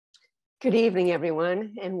Good evening,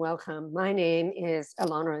 everyone, and welcome. My name is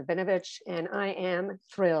Ilana Rabinovich, and I am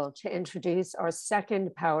thrilled to introduce our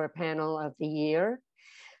second power panel of the year.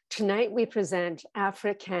 Tonight, we present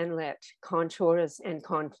AfriCanLit, Contours and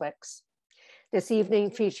Conflicts. This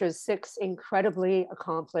evening features 6 incredibly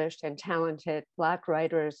accomplished and talented Black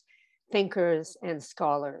writers, thinkers, and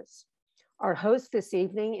scholars. Our host this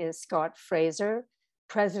evening is Scott Fraser,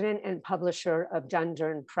 president and publisher of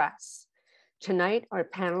Dundurn Press. Tonight, our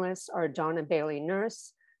panelists are Donna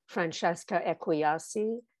Bailey-Nurse, Francesca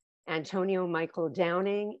Ekwuyasi, Antonio Michael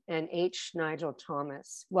Downing, and H. Nigel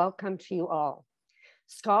Thomas. Welcome to you all.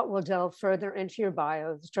 Scott will delve further into your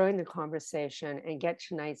bios during the conversation and get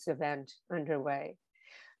tonight's event underway.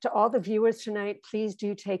 To all the viewers tonight, please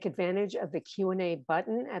do take advantage of the Q&A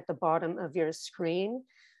button at the bottom of your screen.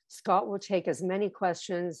 Scott will take as many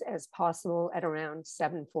questions as possible at around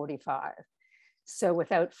 7:45. So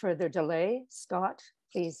without further delay, Scott,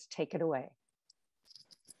 please take it away.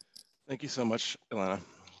 Thank you so much, Ilana.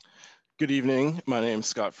 Good evening. My name is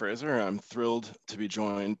Scott Fraser. I'm thrilled to be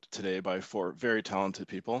joined today by 4 very talented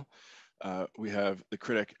people. We have the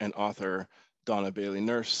critic and author, Donna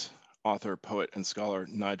Bailey-Nurse, author, poet, and scholar,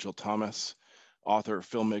 Nigel Thomas, author,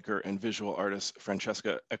 filmmaker, and visual artist,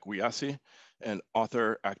 Francesca Ekwuyasi, and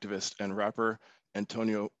author, activist, and rapper,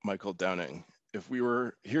 Antonio Michael Downing. If we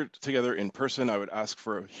were here together in person, I would ask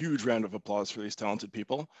for a huge round of applause for these talented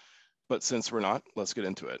people. But since we're not, let's get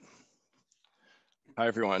into it. Hi,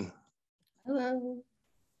 everyone. Hello.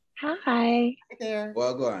 Hi. Hi there.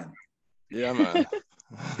 Well, go on. Yeah, man.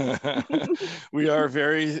 We are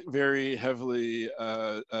very, very heavily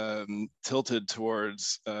tilted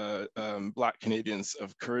towards Black Canadians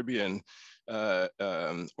of Caribbean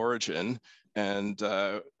origin. And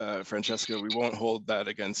Francesca, we won't hold that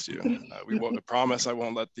against you. We won't. I promise I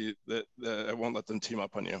won't let I won't let them team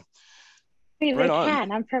up on you. Wait, right they on.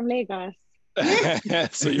 can. I'm from Lagos.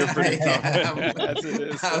 So you're pretty tough. As it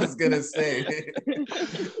is. I was gonna say.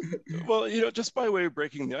 Well, you know, just by way of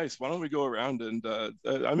breaking the ice, why don't we go around and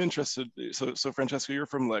I'm interested. So Francesca, you're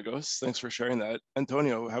from Lagos. Thanks for sharing that.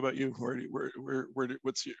 Antonio, how about you?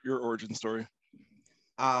 What's your origin story?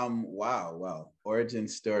 Wow. Well, origin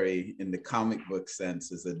story in the comic book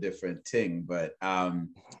sense is a different thing, but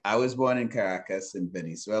I was born in Caracas in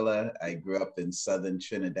Venezuela. I grew up in southern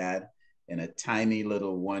Trinidad in a tiny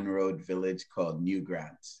little one-road village called New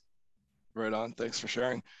Grants. Right on. Thanks for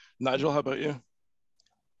sharing. Nigel, how about you?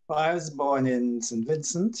 Well, I was born in St.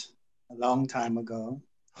 Vincent a long time ago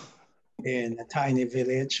in a tiny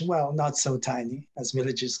village, well, not so tiny as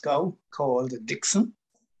villages go, called Dixon.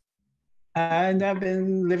 And I've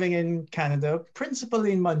been living in Canada,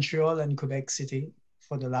 principally in Montreal and Quebec City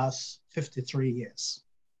for the last 53 years.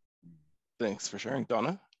 Thanks for sharing.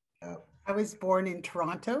 Donna? I was born in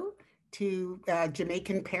Toronto to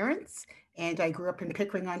Jamaican parents, and I grew up in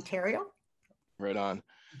Pickering, Ontario. Right on.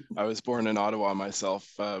 I was born in Ottawa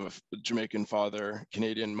myself, Jamaican father,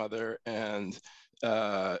 Canadian mother, and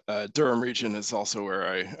Durham region is also where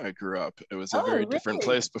I grew up. It was a very different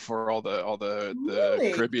place before all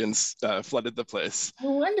the Caribbeans flooded the place.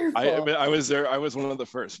 Wonderful. I was there. I was one of the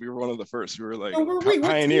first. We were one of the first. We were like wait,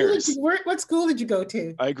 pioneers. What school did you go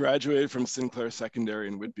to? I graduated from Sinclair Secondary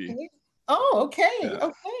in Whitby. Okay. Oh, okay.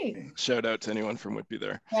 Yeah. Okay. Shout out to anyone from Whitby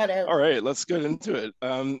there. Shout out. All right, let's get into it.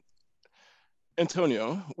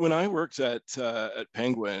 Antonio, when I worked at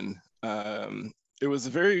Penguin, it was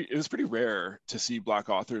pretty rare to see Black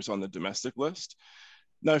authors on the domestic list.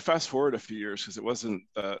 Now, fast forward a few years, because it wasn't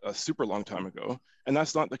a super long time ago, and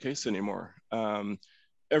that's not the case anymore.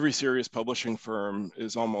 Every serious publishing firm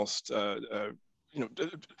is almost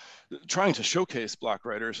trying to showcase Black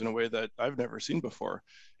writers in a way that I've never seen before.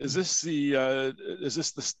 Is this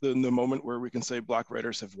the moment where we can say Black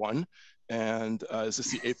writers have won? And is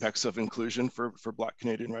this the apex of inclusion for Black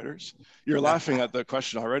Canadian writers? You're laughing at the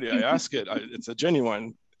question already. I ask it. It's a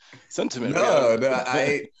genuine sentiment. No,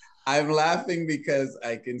 I'm laughing because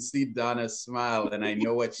I can see Donna smile and I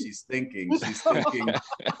know what she's thinking.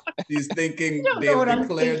 She's thinking they've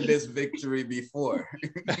declared this victory before.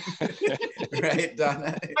 Right,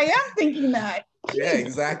 Donna? I am thinking that. Yeah,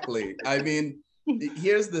 exactly. I mean,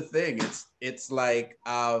 here's the thing. It's like,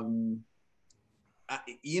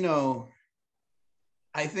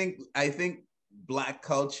 I think Black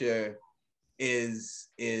culture is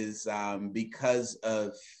because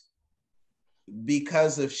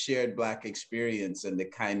of shared Black experience and the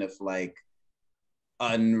kind of like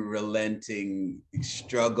unrelenting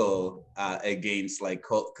struggle against like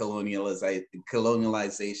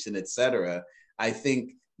colonialization, etc. I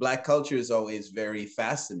think Black culture is always very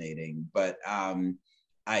fascinating, but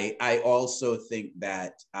I also think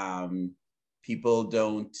that people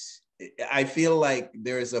don't I feel like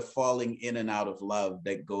there is a falling in and out of love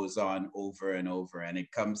that goes on over and over, and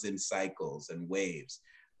it comes in cycles and waves.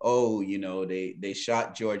 Oh, you know, they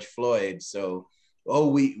shot George Floyd, so oh,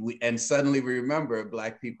 we and suddenly we remember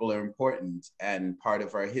Black people are important and part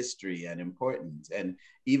of our history and important, and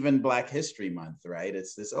even Black History Month, right?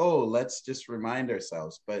 It's this, oh, let's just remind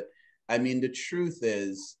ourselves. But I mean, the truth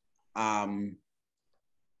is,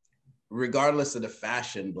 regardless of the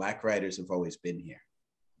fashion, Black writers have always been here.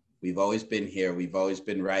 We've always been here. We've always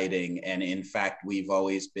been writing. And in fact, we've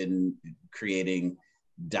always been creating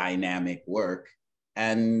dynamic work.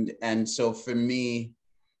 And so for me,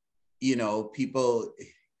 you know, people,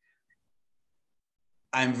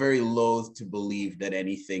 I'm very loath to believe that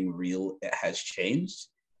anything real has changed,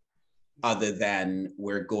 other than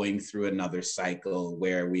we're going through another cycle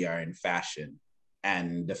where we are in fashion.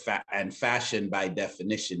 And fashion by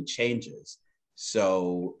definition changes.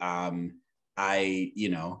 So you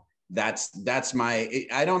know, that's my,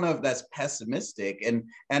 I don't know if that's pessimistic, and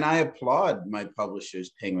I applaud my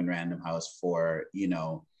publishers, Penguin Random House, for, you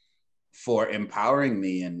know, for empowering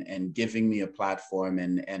me and giving me a platform,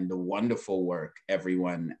 and the wonderful work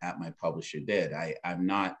everyone at my publisher did. I'm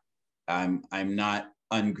not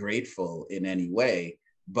ungrateful in any way,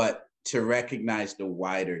 but to recognize the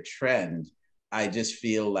wider trend, I just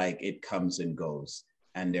feel like it comes and goes,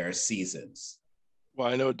 and there are seasons. Well,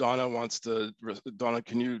 I know Donna wants to. Donna,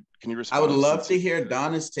 can you respond? I would love to hear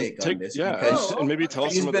Donna's take on this. Yeah, because and maybe tell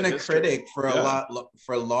us she's some been of the a history. critic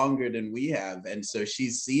for longer than we have, and so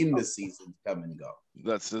she's seen the seasons come and go.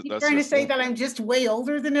 That's You trying to say that I'm just way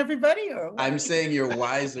older than everybody, or what? I'm saying you're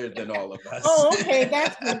wiser than all of us. Oh, okay,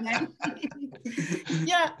 that's good then.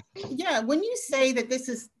 Yeah. When you say that this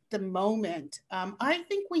is the moment, I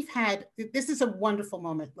think this is a wonderful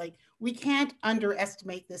moment. Like, we can't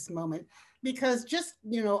underestimate this moment, because just,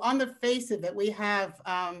 you know, on the face of it, we have,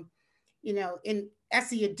 you know, in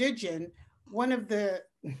Essie Adijan, one of the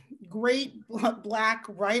great Black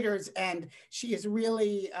writers, and she is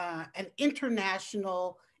really an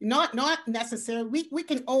international, not necessarily, we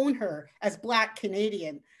can own her as Black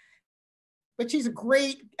Canadian, but she's a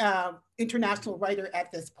great international writer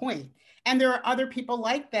at this point. And there are other people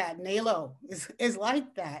like that. Nalo is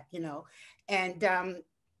like that, you know. And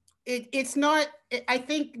it's not, I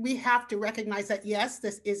think we have to recognize that, yes,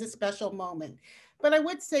 this is a special moment. But I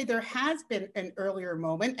would say there has been an earlier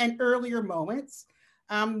moment and earlier moments.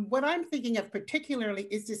 What I'm thinking of particularly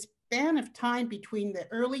is this span of time between the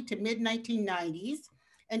early to mid 1990s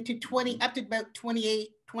and to up to about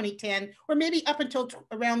 2010, or maybe up until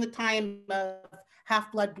around the time of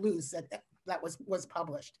Half-Blood Blues that was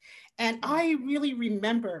published. And I really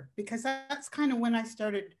remember, because that's kind of when I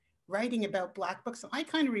started writing about Black books. And I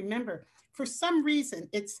kind of remember, for some reason,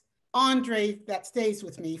 it's Andre that stays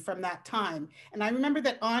with me from that time. And I remember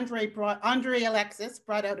that Andre Alexis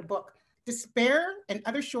brought out a book, Despair and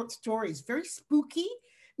Other Short Stories, very spooky,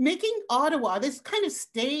 making Ottawa this kind of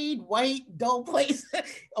staid, white, dull place.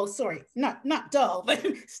 Oh, sorry, not dull, but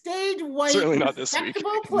staid, white, certainly not this week.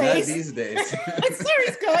 Place. Not these days. Sorry,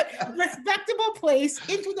 Scott. Respectable place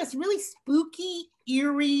into this really spooky,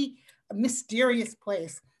 eerie, mysterious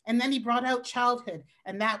place. And then he brought out Childhood,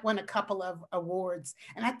 and that won a couple of awards.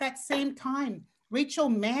 And at that same time, Rachel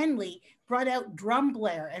Manley brought out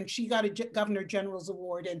Drumblair, and she got a Governor General's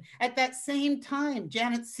Award. And at that same time,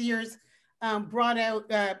 Janet Sears brought out,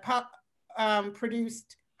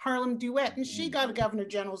 produced Harlem Duet, and she got a Governor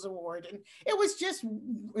General's Award. And it was just,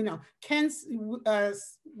 you know, Cyril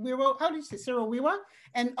Wiwa,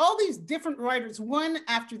 and all these different writers, one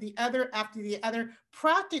after the other,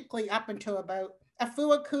 practically up until about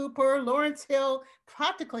Afua Cooper, Lawrence Hill,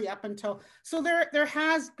 practically up until, so there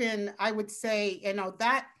has been, I would say, you know,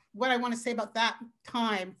 that, what I want to say about that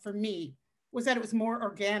time for me was that it was more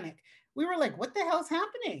organic. We were like, what the hell's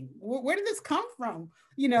happening? Where did this come from?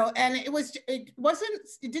 You know, and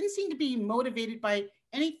it didn't seem to be motivated by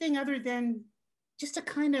anything other than just a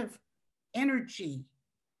kind of energy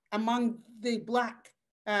among the Black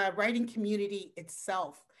writing community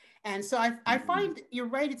itself. And so I find you're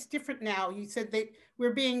right, it's different now. You said that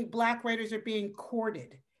Black writers are being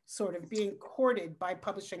courted, sort of being courted by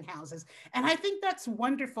publishing houses. And I think that's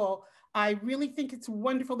wonderful. I really think it's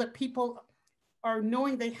wonderful that people are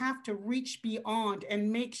knowing they have to reach beyond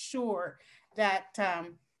and make sure that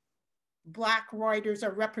Black writers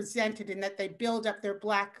are represented and that they build up their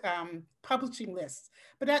Black publishing lists.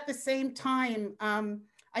 But at the same time,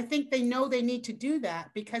 I think they know they need to do that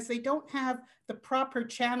because they don't have the proper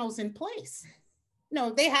channels in place. No,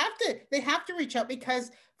 they have to reach out,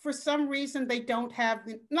 because for some reason, they don't have,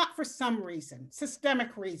 not for some reason,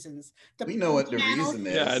 systemic reasons. We know what the reason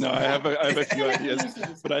is. Yeah, no, I have a few ideas,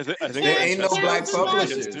 but I think there ain't no Black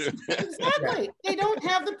publishers. Exactly. They don't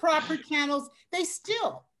have the proper channels. They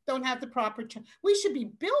still don't have the proper channel. We should be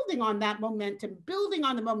building on that momentum, building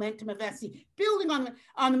on the momentum of Essie, building on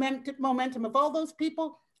the momentum of all those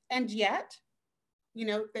people. And yet, you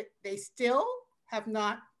know, they still have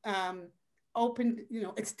not opened, you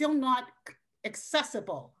know, it's still not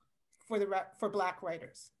accessible for Black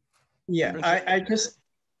writers. Yeah, I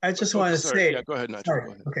just want to say. Yeah, go ahead, Nigel. Sorry,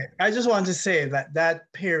 go ahead. Okay, I just want to say that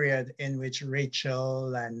period in which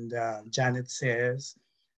Rachel and Janet Sayers,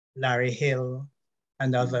 Larry Hill,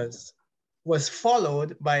 and others was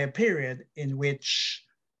followed by a period in which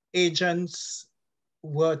agents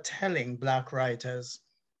were telling Black writers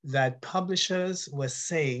that publishers were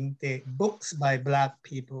saying the books by Black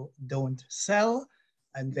people don't sell,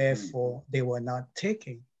 and therefore they were not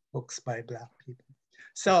taking books by Black people.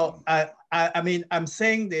 So I mean, I'm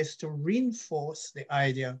saying this to reinforce the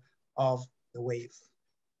idea of the wave.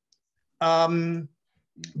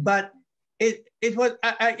 But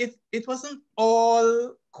it wasn't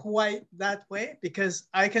all quite that way, because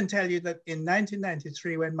I can tell you that in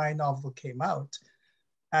 1993, when my novel came out,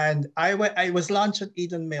 and I was launched at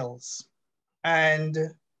Eden Mills, and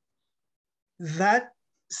that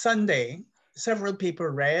Sunday, several people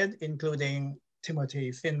read, including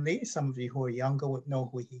Timothy Finley. Some of you who are younger would know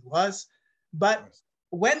who he was. But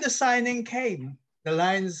when the signing came, the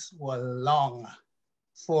lines were long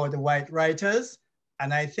for the white writers.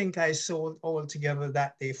 And I think I sold altogether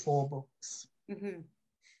that day 4 books. Mm-hmm.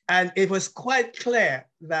 And it was quite clear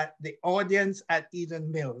that the audience at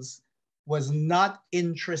Eden Mills was not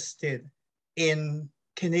interested in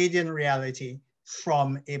Canadian reality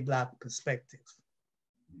from a Black perspective.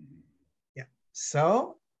 Yeah,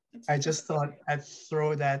 so I just thought I'd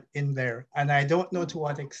throw that in there. And I don't know to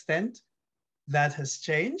what extent that has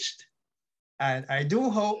changed. And I do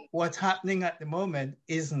hope what's happening at the moment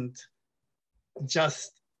isn't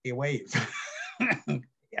just a wave.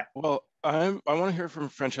 Yeah. Well, I want to hear from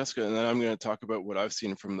Francesca, and then I'm going to talk about what I've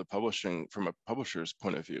seen from a publisher's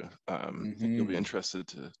point of view. I think you'll be interested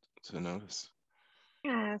to notice.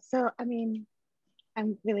 Yeah, so I mean,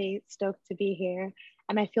 I'm really stoked to be here.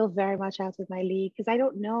 And I feel very much out of my league because I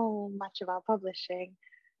don't know much about publishing.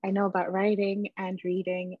 I know about writing and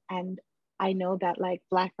reading. And I know that like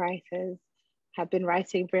Black writers have been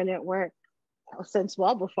writing brilliant work since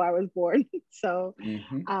well before I was born. So,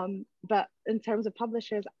 but in terms of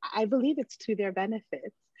publishers, I believe it's to their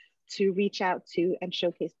benefit to reach out to and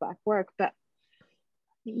showcase Black work. But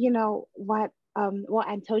you know, what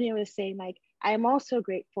Antonio is saying, like, I am also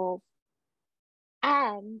grateful,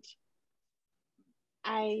 and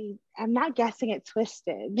I'm not guessing it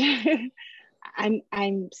twisted. I'm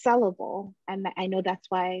sellable, and I know that's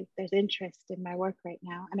why there's interest in my work right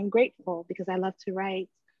now, and I'm grateful because I love to write.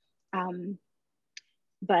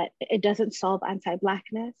 But it doesn't solve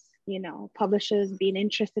anti-Blackness. You know, publishers being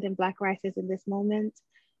interested in Black writers in this moment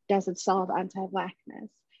doesn't solve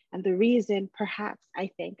anti-Blackness. And the reason, perhaps,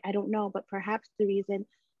 I think, I don't know, but perhaps the reason,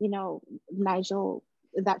 you know, Nigel,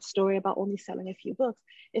 that story about only selling a few books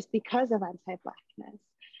is because of anti-Blackness.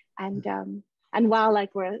 And while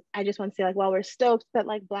like I just want to say like, while we're stoked that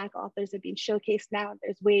like Black authors are being showcased now,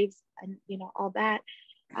 there's waves and, you know, all that,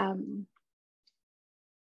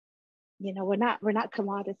 you know, we're not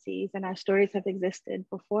commodities, and our stories have existed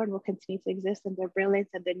before and will continue to exist, and they're brilliant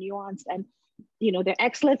and they're nuanced and, you know, they're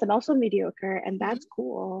excellent and also mediocre, and that's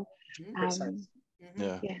cool.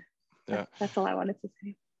 Yeah. That's all I wanted to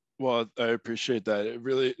say. Well, I appreciate that. It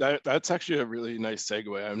really, that's actually a really nice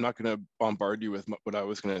segue. I'm not going to bombard you with what I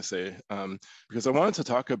was going to say, because I wanted to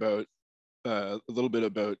talk about a little bit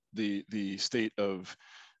about the state of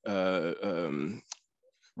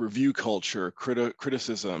review culture,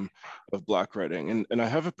 criticism of Black writing. And I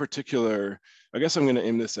have a particular, I guess I'm going to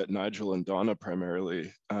aim this at Nigel and Donna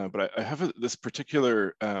primarily, but I have this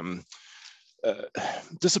particular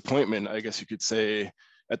disappointment, I guess you could say,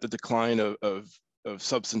 at the decline of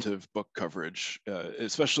substantive book coverage,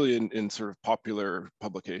 especially in sort of popular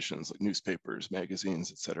publications like newspapers, magazines,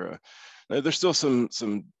 etc. There's still some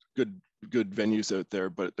good venues out there,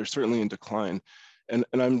 but they're certainly in decline. And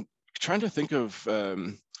I'm trying to think of,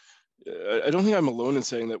 I don't think I'm alone in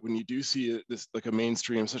saying that when you do see this like a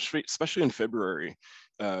mainstream, especially in February,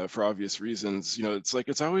 for obvious reasons, you know,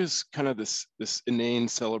 it's always kind of this inane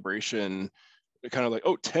celebration, kind of like,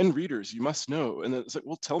 oh, 10 readers, you must know. And it's like,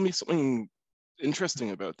 well, tell me something interesting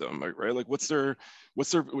about them, right? Like do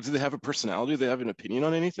they have a personality? Do they have an opinion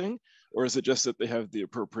on anything? Or is it just that they have the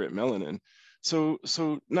appropriate melanin? So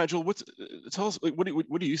Nigel, tell us, like, what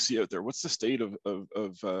do you see out there? What's the state of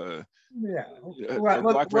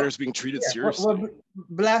Black writers being treated seriously?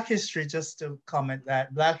 Black history, just to comment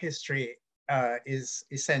that Black history is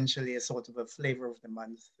essentially a sort of a flavor of the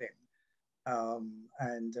month thing.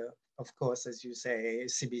 And of course, as you say,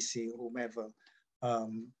 CBC, whomever,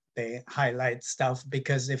 they highlight stuff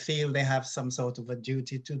because they feel they have some sort of a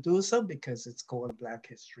duty to do so because it's called Black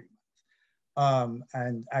History Month.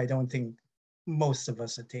 And I don't think most of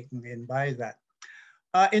us are taken in by that.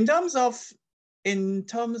 In terms of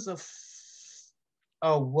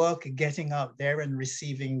our work getting out there and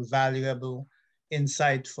receiving valuable,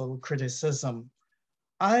 insightful criticism,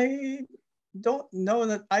 I don't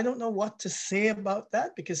know what to say about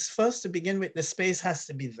that, because first, to begin with, the space has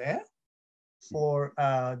to be there for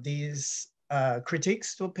these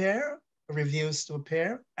critiques to appear, reviews to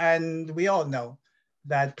appear. And we all know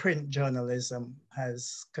that print journalism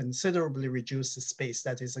has considerably reduced the space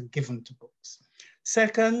that is given to books.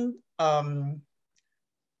 Second,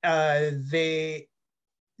 they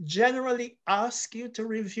generally ask you to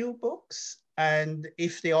review books, and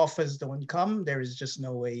if the offers don't come, there is just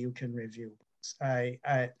no way you can review books.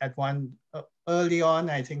 Early on,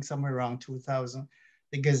 I think somewhere around 2000,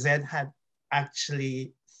 the Gazette had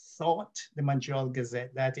actually thought, the Montreal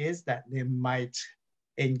Gazette that is, that they might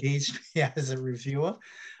engage me as a reviewer.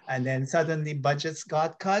 And then suddenly budgets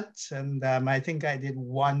got cut, and I think I did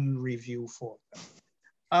one review for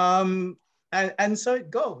them. And so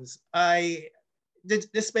it goes. The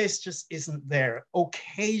space just isn't there.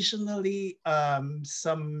 Occasionally,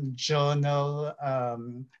 some journal,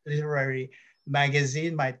 literary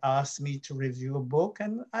magazine might ask me to review a book,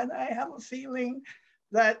 and I have a feeling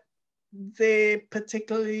that they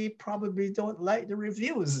particularly probably don't like the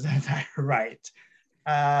reviews that I write.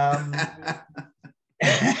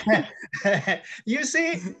 You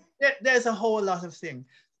see, there's a whole lot of things.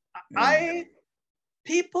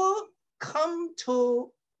 People come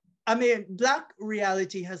to, Black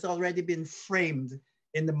reality has already been framed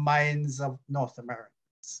in the minds of North Americans.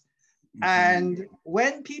 And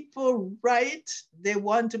when people write, they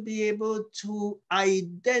want to be able to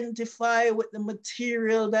identify with the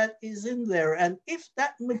material that is in there. And if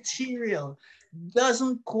that material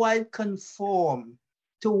doesn't quite conform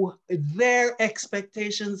to their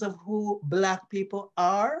expectations of who Black people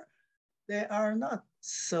are, they are not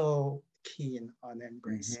so keen on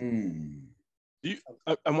embracing.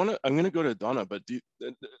 I'm going to go to Donna, but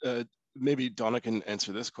maybe Donna can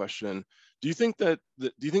answer this question. Do you think that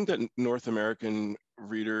North American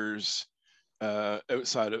readers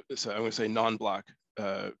outside of, so I'm going to say non-Black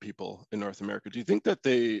people in North America, do you think that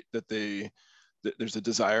there's a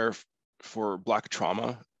desire for Black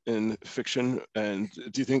trauma in fiction? And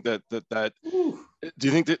do you think that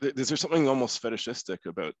is there something almost fetishistic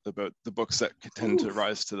about the books that tend to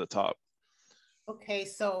rise to the top? Okay,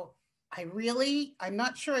 so I'm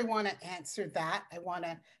not sure I want to answer that. I want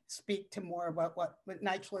to speak to more about what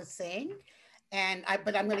Nigel is saying.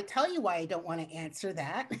 But I'm going to tell you why I don't want to answer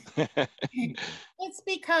that. It's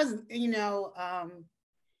because,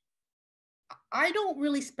 I don't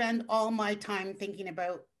really spend all my time thinking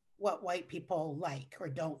about what white people like or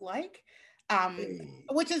don't like,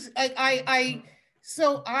 which is, when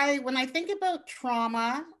I think about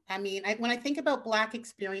trauma, when I think about Black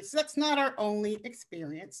experience, that's not our only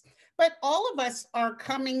experience, but all of us are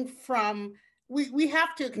coming from, we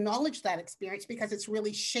have to acknowledge that experience because it's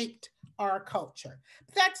really shaped our culture.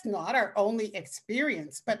 But that's not our only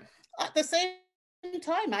experience, but at the same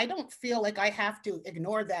time, I don't feel like I have to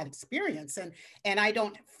ignore that experience. And I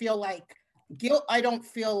don't feel like guilt. I don't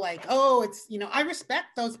feel like, I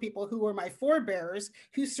respect those people who were my forebears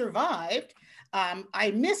who survived.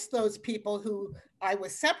 I miss those people who I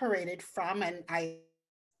was separated from, and I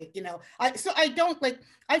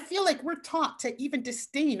feel like we're taught to even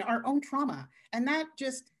disdain our own trauma, and that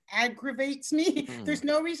just aggravates me. There's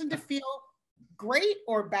no reason to feel great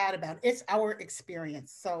or bad about it. It's our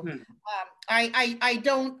experience. So I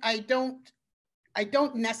don't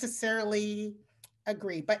necessarily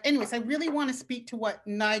agree. But anyways, I really want to speak to what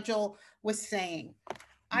Nigel was saying.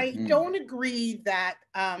 I don't agree that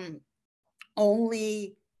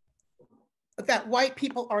only that white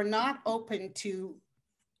people are not open to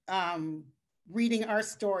reading our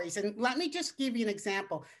stories. And let me just give you an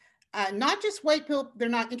example. Not just white people, they're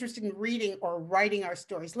not interested in reading or writing our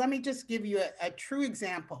stories. Let me just give you a true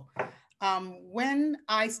example. When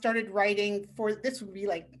I started writing this would be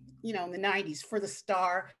like, in the 90s for The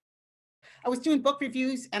Star, I was doing book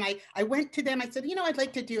reviews, and I went to them. I said, I'd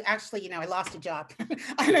like to do, I lost a job.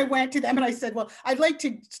 And I went to them and I said, well, I'd like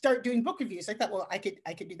to start doing book reviews. I thought, well, I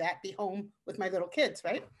could do that, be home with my little kids,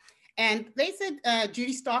 right? And they said,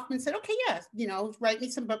 Judy Stockman said, okay, yes, you know, write me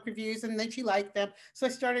some book reviews. And then she liked them. So I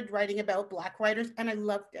started writing about Black writers and I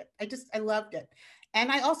loved it. I loved it. And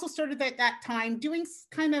I also started at that time doing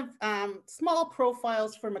kind of small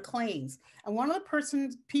profiles for Maclean's. And one of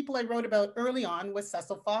the people I wrote about early on was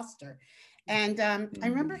Cecil Foster. And I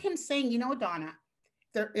remember him saying, you know, Donna,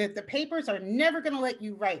 the papers are never going to let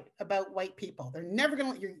you write about white people. They're never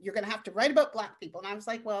going to, you're going to have to write about Black people. And I was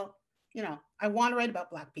like, well, you know, I want to write about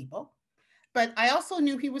Black people. But I also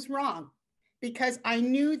knew he was wrong because I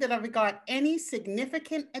knew that if I got any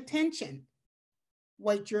significant attention,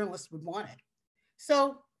 white journalists would want it.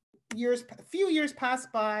 So a few years pass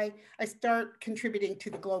by, I start contributing to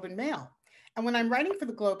the Globe and Mail. And when I'm writing for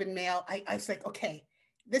the Globe and Mail, I was like, okay,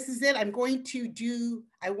 this is it. I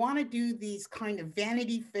want to do these kind of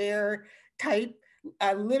Vanity Fair type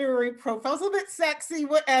literary profiles, a little bit sexy,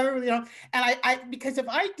 whatever, you know. And because if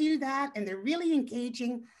I do that and they're really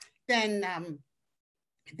engaging, then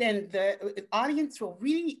the audience will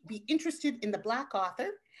really be interested in the Black author,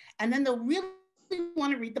 and then they'll really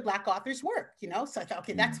want to read the Black author's work, you know? So I thought,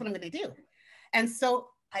 okay, that's what I'm going to do. And so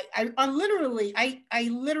I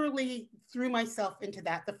literally threw myself into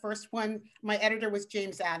that. The first one, my editor was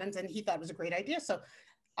James Adams, and he thought it was a great idea. So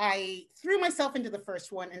I threw myself into the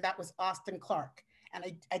first one, and that was Austin Clarke.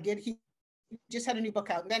 And he just had a new book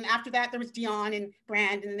out. And then after that, there was Dion and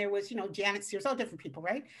Brand, and there was, you know, Janet Sears, all different people,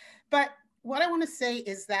 right? But what I want to say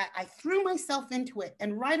is that I threw myself into it,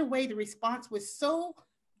 and right away, the response was so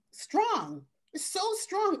strong. It's so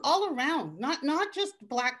strong all around, not just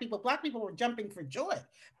Black people. Black people were jumping for joy,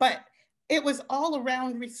 but it was all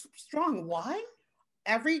around strong. Why?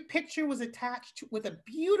 Every picture was attached with a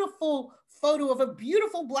beautiful photo of a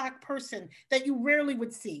beautiful Black person that you rarely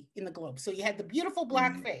would see in the Globe. So you had the beautiful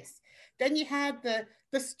Black face. Then you had the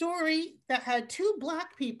story that had two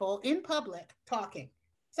Black people in public talking,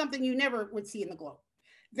 something you never would see in the Globe.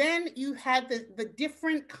 Then you had the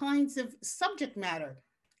different kinds of subject matter.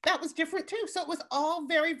 That was different too. So it was all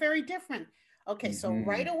very, very different. Okay, so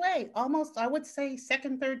right away, almost, I would say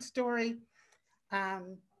second, third story,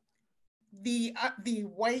 the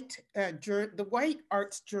white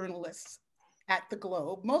arts journalists at the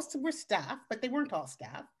Globe, most were staff, but they weren't all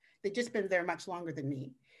staff. They'd just been there much longer than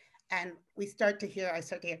me. And I start to hear,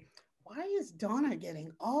 why is Donna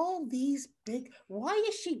getting all these why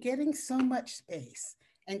is she getting so much space?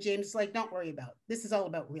 And James is like, don't worry about it. This is all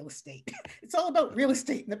about real estate. It's all about real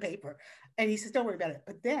estate in the paper. And he says, don't worry about it.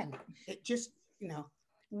 But then it just, you know,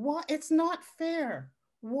 it's not fair.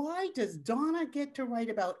 Why does Donna get to write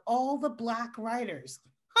about all the Black writers?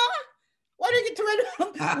 Huh? Why do I get to write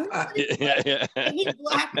about any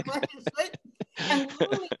Black writers, right? And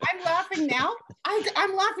literally, I'm laughing now.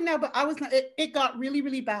 I'm laughing now, but I was not, it got really,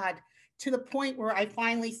 really bad to the point where I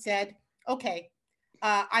finally said, okay,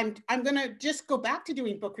 I'm gonna just go back to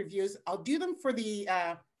doing book reviews. I'll do them for the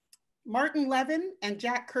Martin Levin and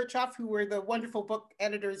Jack Kirchhoff, who were the wonderful book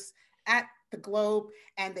editors at the Globe,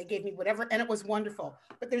 and they gave me whatever, and it was wonderful.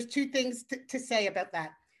 But there's two things to say about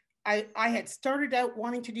that. I had started out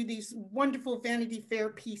wanting to do these wonderful Vanity Fair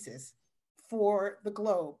pieces for the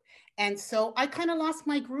Globe. And so I kind of lost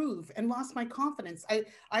my groove and lost my confidence.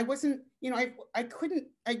 I wasn't, you know, I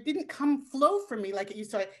didn't come flow for me like it used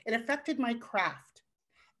to. It affected my craft.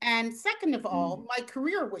 And second of all, my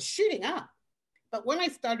career was shooting up. But when I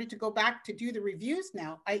started to go back to do the reviews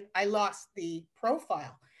now, I lost the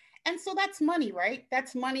profile. And so that's money, right?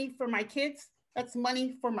 That's money for my kids. That's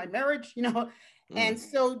money for my marriage, you know? And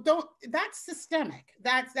so that's systemic.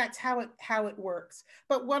 That's how it works.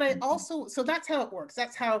 But what I also, so that's how it works.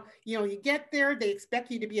 That's how, you know, you get there, they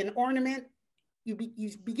expect you to be an ornament. You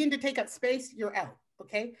begin to take up space, you're out,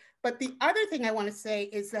 okay? But the other thing I want to say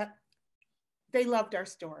is that they loved our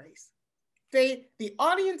stories. The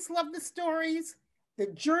audience loved the stories. The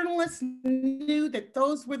journalists knew that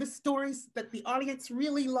those were the stories that the audience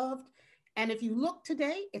really loved. And if you look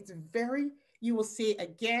today, you will see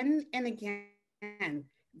again and again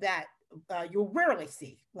that you'll rarely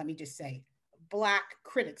see, let me just say, Black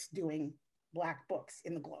critics doing Black books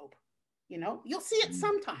in the Globe. You know, you'll see it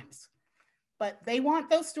sometimes, but they want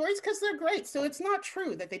those stories because they're great. So it's not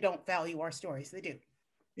true that they don't value our stories. They do.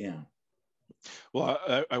 Yeah. Well,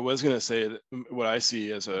 I was going to say that what I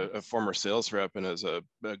see as a former sales rep and as a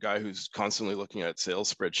guy who's constantly looking at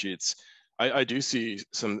sales spreadsheets, I do see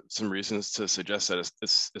some reasons to suggest that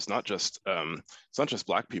it's not just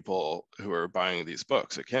Black people who are buying these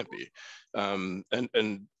books. It can't be. And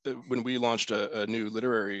when we launched a new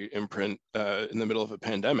literary imprint in the middle of a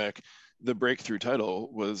pandemic, the breakthrough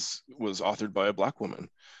title was authored by a Black woman.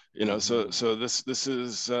 You know, so this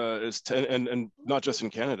is and not just in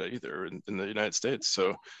Canada either, in the United States.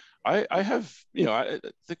 So I have, I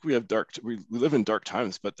think we have we live in dark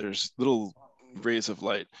times, but there's little rays of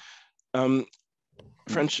light.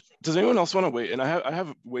 French, does anyone else want to wait? And I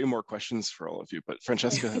have way more questions for all of you, but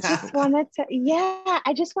Francesca has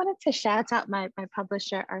I just wanted to shout out my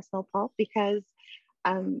publisher, Arsenal Pulp, because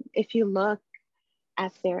if you look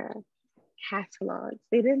at their catalogs,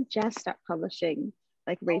 they didn't just start publishing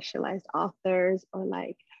like racialized authors or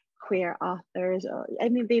like queer authors, or I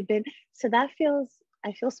mean so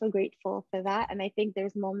I feel so grateful for that. And I think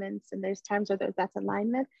there's moments and there's times where that's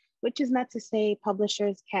alignment, which is not to say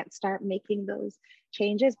publishers can't start making those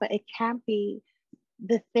changes, but it can't be.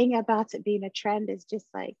 The thing about it being a trend is just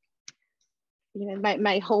like,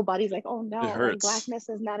 my whole body's like, oh no, like Blackness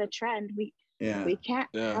is not a trend. We can't,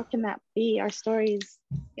 how can that be? Our stories,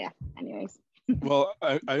 anyways. Well,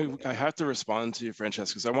 I have to respond to you,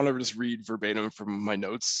 Francesca, because I want to just read verbatim from my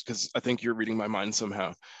notes, because I think you're reading my mind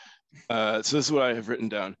somehow. So this is what I have written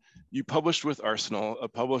down. You published with Arsenal, a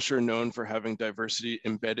publisher known for having diversity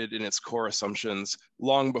embedded in its core assumptions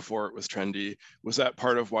long before it was trendy. Was that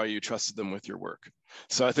part of why you trusted them with your work?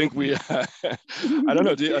 So I think we, I don't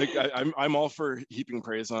know, I'm all for heaping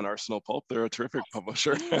praise on Arsenal Pulp. They're a terrific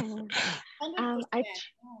publisher.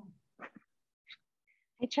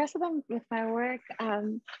 I trusted them with my work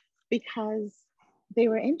because they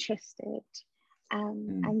were interested.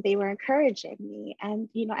 And they were encouraging me. And,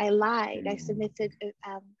 I lied. I submitted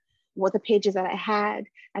what the pages that I had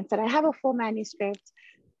and said, I have a full manuscript.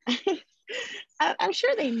 I'm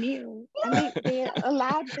sure they knew. And they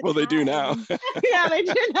allowed the well, time. They do now. Yeah, they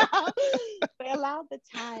do now. They allowed the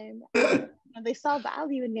time. And they saw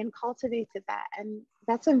value in me and cultivated that. And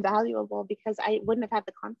that's invaluable because I wouldn't have had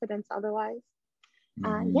the confidence otherwise.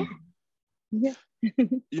 Yeah.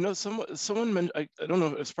 Someone mentioned, I don't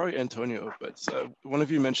know, it's probably Antonio, but one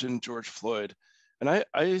of you mentioned George Floyd. And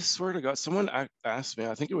I swear to God, someone asked me,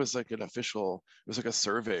 I think it was like it was like a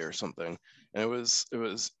survey or something. And it was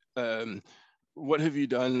what have you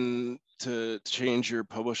done to change your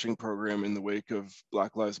publishing program in the wake of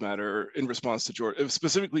Black Lives Matter in response to George, it was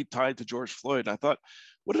specifically tied to George Floyd. And I thought,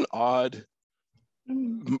 what an odd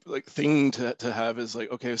like thing to have is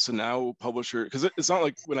like, okay, so now publisher, because it's not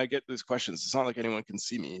like when I get these questions, it's not like anyone can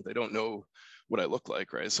see me. They don't know what I look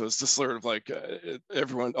like, right? So it's just sort of like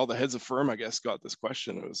everyone, all the heads of firm, I guess, got this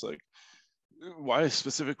question. It was like, why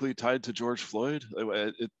specifically tied to George Floyd?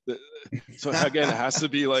 So again, it has to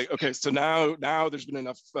be like, okay, so now there's been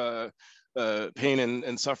enough pain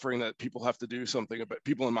and suffering that people have to do something about.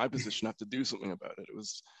 People in my position have to do something about it. It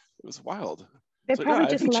was wild. They probably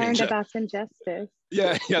just learned about injustice.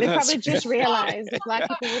 Yeah. They probably just realized that Black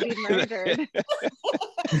people will be murdered.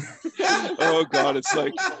 Oh God, it's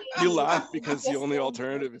like you laugh because the only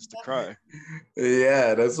alternative is to cry.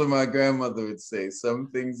 Yeah, that's what my grandmother would say. Some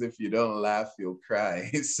things, if you don't laugh, you'll cry.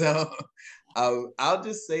 So I'll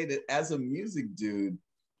just say that as a music dude,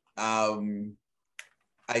 I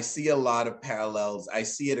see a lot of parallels. I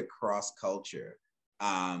see it across culture.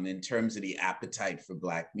 In terms of the appetite for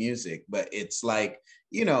Black music, but it's like,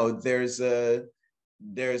 there's a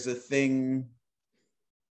thing,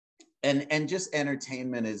 and just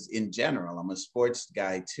entertainment is in general. I'm a sports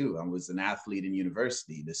guy too. I was an athlete in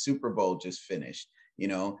university. The Super Bowl just finished,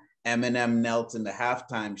 Eminem knelt in the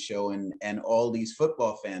halftime show and all these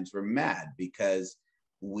football fans were mad because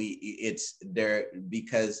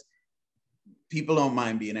because people don't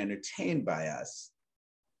mind being entertained by us.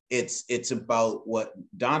 It's about what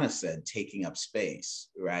Donna said, taking up space,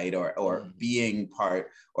 right? Or being part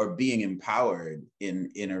or being empowered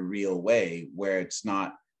in a real way where it's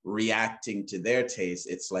not reacting to their taste.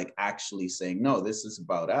 It's like actually saying, no, this is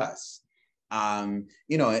about us.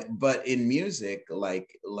 But in music, like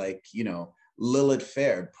Lilith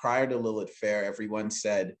Fair, prior to Lilith Fair, everyone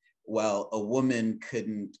said, well, a woman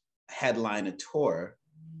couldn't headline a tour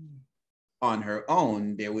on her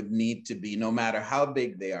own. There would need to be, no matter how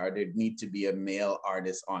big they are, there'd need to be a male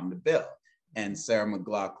artist on the bill. And Sarah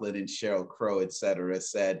McLachlan and Sheryl Crow, et cetera,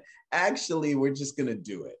 said, actually, we're just gonna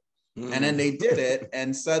do it. And then they did it,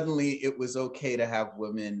 and suddenly it was okay to have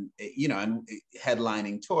women, and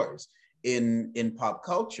headlining tours. In pop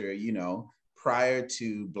culture, prior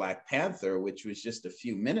to Black Panther, which was just a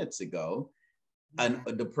few minutes ago, and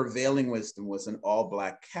the prevailing wisdom was an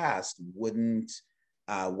all-Black cast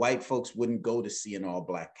white folks wouldn't go to see an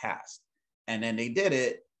all-Black cast. And then they did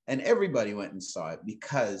it, and everybody went and saw it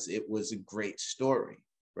because it was a great story,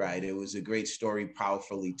 right? It was a great story,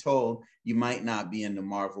 powerfully told. You might not be into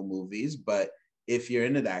Marvel movies, but if you're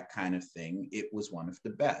into that kind of thing, it was one of the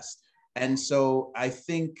best. And so I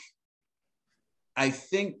think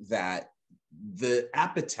that the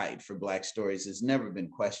appetite for Black stories has never been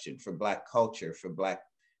questioned, for Black culture, for Black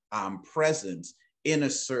presence in a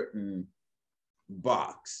certain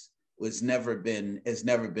box has never been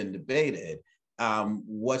debated.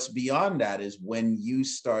 What's beyond that is when you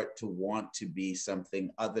start to want to be something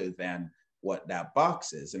other than what that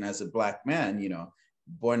box is. And as a Black man, you know,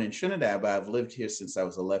 born in Trinidad, but I've lived here since I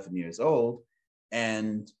was 11 years old,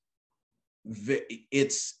 and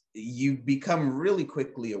you become really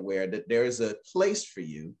quickly aware that there's a place for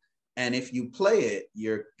you, and if you play it,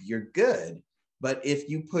 you're good. But if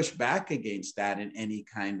you push back against that in any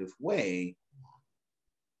kind of way,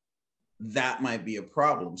 that might be a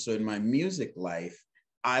problem. So in my music life,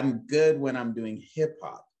 I'm good when I'm doing hip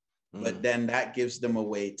hop, but then that gives them a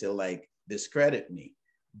way to like discredit me.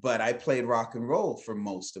 But I played rock and roll for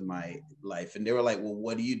most of my life, and they were like, well,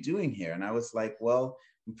 what are you doing here? And I was like, well,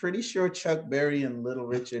 I'm pretty sure Chuck Berry and Little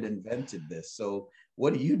Richard invented this. So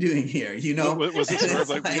what are you doing here? You know, was it sort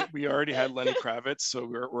of like we already had Lenny Kravitz, so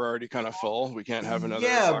we're already kind of full. We can't have another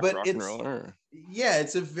rock and roller. Yeah,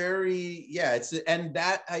 it's a very and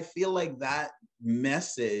that I feel like that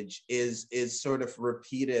message is sort of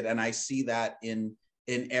repeated, and I see that in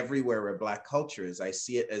everywhere where Black culture is. I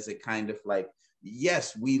see it as a kind of like,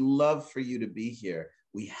 yes, we love for you to be here.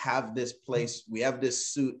 We have this place, we have this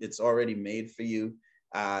suit, it's already made for you.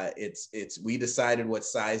 We decided what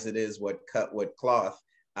size it is, what cut, what cloth,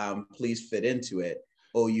 please fit into it.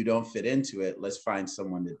 Oh, you don't fit into it, let's find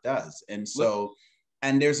someone that does. And so,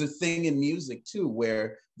 and there's a thing in music too,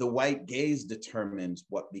 where the white gaze determines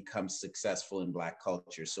what becomes successful in Black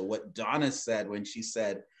culture. So what Donna said when she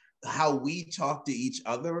said, how we talk to each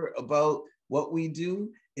other about what we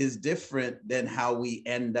do is different than how we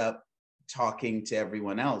end up talking to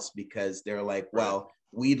everyone else, because they're like, well,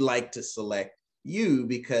 we'd like to select you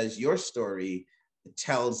because your story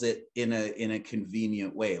tells it in a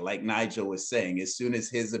convenient way. Like Nigel was saying, as soon as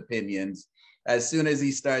he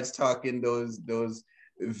starts talking those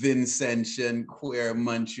Vincentian, queer,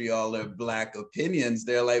 Montreal or Black opinions,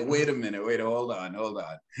 they're like, wait a minute, hold on.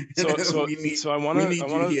 So we need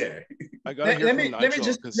you here. I gotta hear from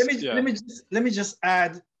Nigel. Let me just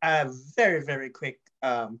add a very, very quick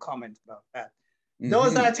comment about that.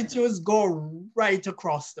 Those attitudes go right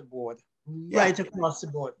across the board. Right across the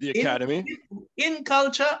board. The academy? In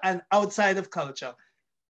culture and outside of culture.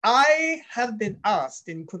 I have been asked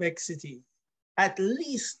in Quebec City at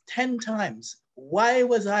least 10 times, why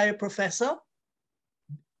was I a professor?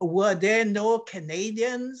 Were there no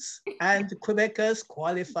Canadians and Quebecers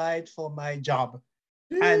qualified for my job?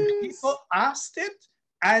 And people asked it,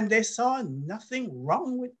 and they saw nothing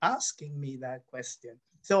wrong with asking me that question.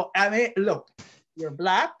 So, I mean, look, you're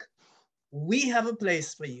Black, we have a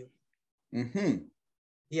place for you.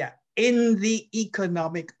 Yeah, in the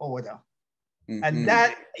economic order. And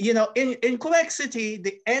that, you know, in Quebec City,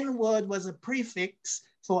 the N word was a prefix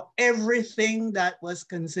for everything that was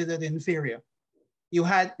considered inferior. You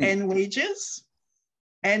had N wages,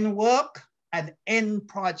 N work, and N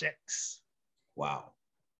projects. Wow.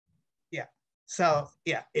 Yeah. So,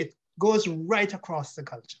 yeah, it goes right across the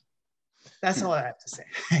culture. That's all I have to say.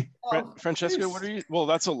 Francesca, what are you? Well,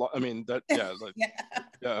 that's a lot. I mean, that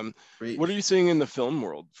what are you seeing in the film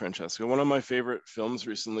world, Francesca? One of my favorite films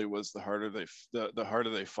recently was The Harder They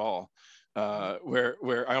Fall,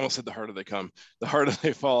 where I almost said The Harder They Come, The Harder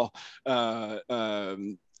They Fall,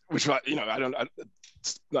 which, you know, I don't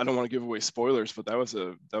want to give away spoilers, but that was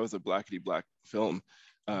a blackety black film.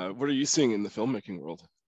 What are you seeing in the filmmaking world?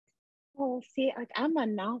 Well, see, like I'm a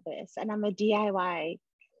novice and I'm a DIY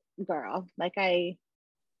girl. Like I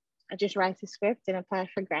just write the script and apply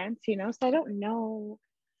for grants, you know. So I don't know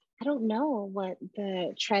what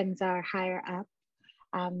the trends are higher up,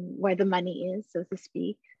 where the money is, so to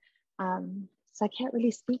speak. So I can't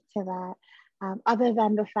really speak to that, other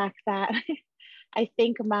than the fact that I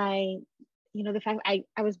think the fact I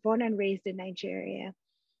was born and raised in Nigeria,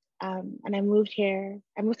 and I moved to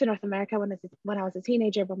North America when I was a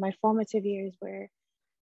teenager, but my formative years were,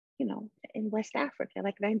 you know, in West Africa.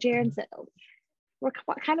 Like Nigerians, we're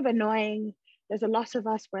kind of annoying. There's a lot of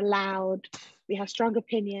us, we're loud, we have strong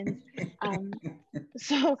opinions.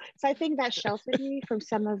 So I think that sheltered me from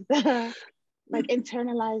some of the, like,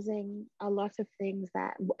 internalizing a lot of things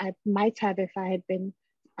that I might have if I had been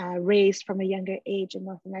raised from a younger age in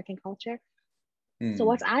North American culture. So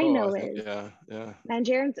what I know is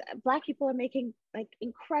Nigerians, Black people are making like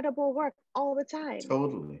incredible work all the time.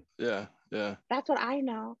 Totally. Yeah. That's what I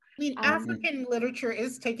know. I mean, African literature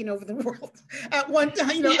is taking over the world at one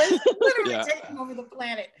time. You know, it's literally taking over the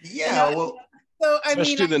planet. Yeah, you know? well, so I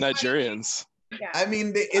especially mean, the Nigerians. Yeah. I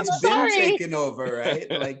mean, it's been taken over, right?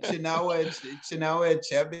 Like Chinawa,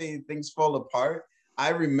 Chebe, things fall apart. I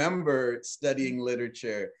remember studying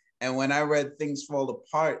literature And when I read Things Fall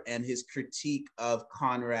Apart and his critique of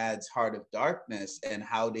Conrad's Heart of Darkness and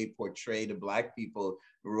how they portray the Black people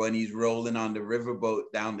when he's rolling on the riverboat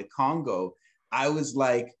down the Congo, I was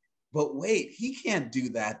like, but wait, he can't do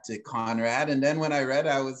that to Conrad. And then when I read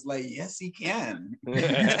it, I was like, yes, he can. So,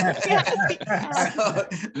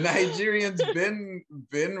 Nigerians been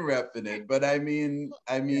repping it, but I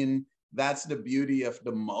mean, that's the beauty of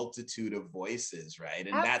the multitude of voices, right?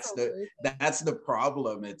 And Absolutely. that's the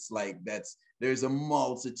problem. It's like there's a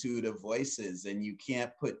multitude of voices, and you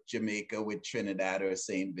can't put Jamaica with Trinidad or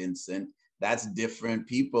St. Vincent. That's different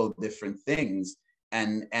people, different things.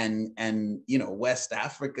 And you know, West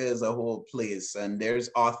Africa is a whole place, and there's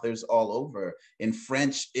authors all over in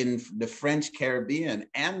French, in the French Caribbean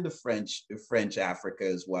and the French Africa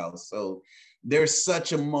as well. So there's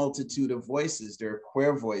such a multitude of voices. There are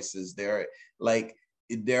queer voices. There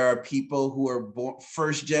are people who are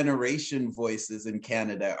first generation voices in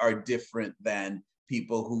Canada are different than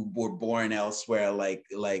people who were born elsewhere,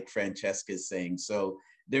 like Francesca is saying. So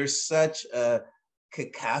there's such a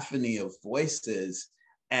cacophony of voices,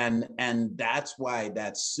 and that's why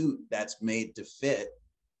that suit that's made to fit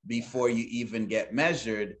before you even get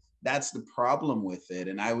measured, that's the problem with it.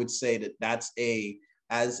 And I would say that that's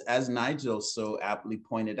as Nigel so aptly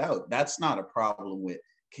pointed out, that's not a problem with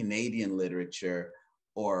Canadian literature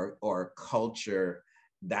or culture.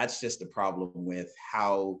 That's just a problem with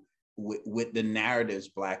how with the narratives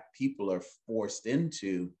Black people are forced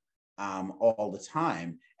into all the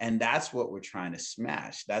time. And that's what we're trying to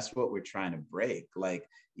smash. That's what we're trying to break. Like,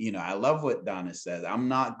 you know, I love what Donna says. I'm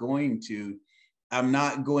not going to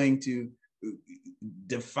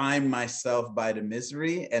define myself by the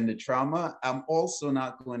misery and the trauma. I'm also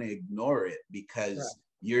not going to ignore it because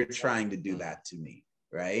you're trying to do that to me,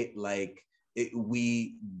 right? Like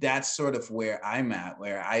that's sort of where I'm at,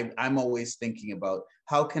 where I'm always thinking about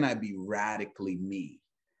how can I be radically me?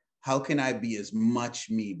 How can I be as much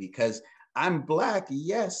me? Because I'm Black,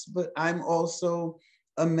 yes, but I'm also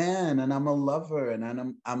a man, and I'm a lover, and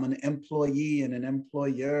I'm an employee and an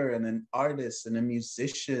employer and an artist and a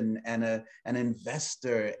musician and an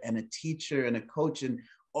investor and a teacher and a coach, and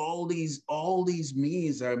all these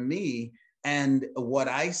me's are me. And what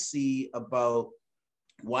I see about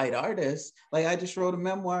white artists, like I just wrote a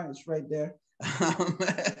memoir, it's right there. I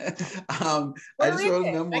just wrote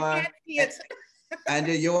a memoir. I can't see it. And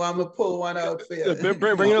I'm gonna pull one out for you.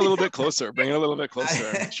 Bring it a little bit closer. Bring it a little bit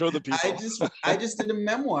closer. Show the people. I just did a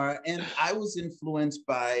memoir, and I was influenced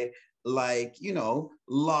by, like, you know,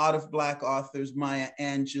 a lot of Black authors, Maya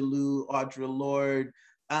Angelou, Audre Lorde,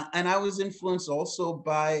 and I was influenced also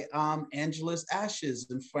by Angela's Ashes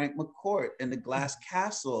and Frank McCourt and The Glass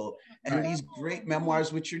Castle, and these great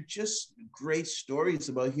memoirs, which are just great stories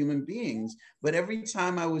about human beings. But every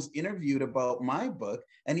time I was interviewed about my book,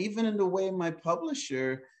 and even in the way my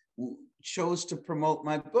publisher chose to promote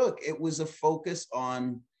my book, it was a focus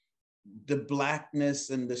on the Blackness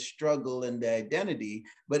and the struggle and the identity.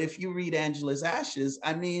 But if you read Angela's Ashes,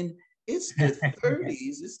 I mean, it's the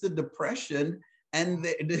 30s, it's the Depression, and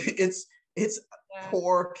it's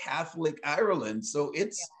poor Catholic Ireland. So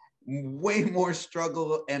it's way more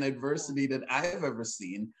struggle and adversity than I've ever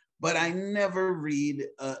seen. But I never read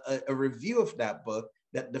a review of that book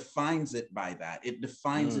that defines it by that. It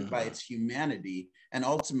defines it by its humanity. And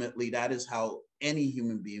ultimately, that is how any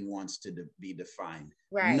human being wants to be defined.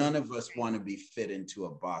 Right. None of us want to be fit into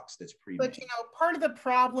a box that's pre-made. But, you know, part of the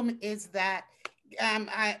problem is that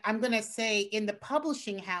I'm going to say in the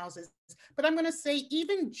publishing houses, but I'm going to say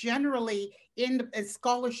even generally in the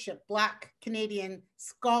scholarship, Black Canadian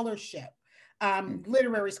scholarship,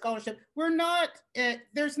 literary scholarship,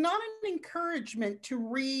 there's not an encouragement to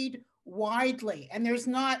read widely. And there's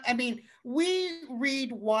not, I mean, we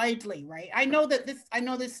read widely, right? I know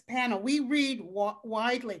this panel, we read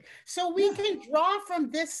widely. So we can draw from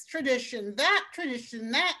this tradition,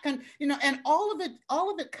 that can, you know, and all of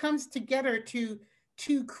it comes together to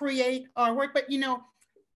create our work. But, you know,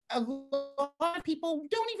 a lot of people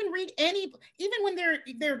don't even read even when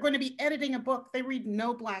they're going to be editing a book, they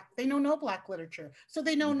know no Black literature. So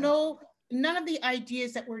they know none of the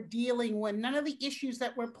ideas that we're dealing with, none of the issues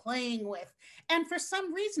that we're playing with. And for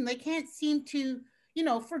some reason, they can't seem to, you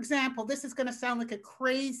know, for example, this is going to sound like a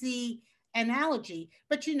crazy analogy,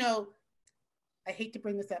 but, you know, I hate to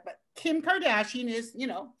bring this up, but Kim Kardashian is, you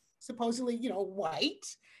know, supposedly, you know,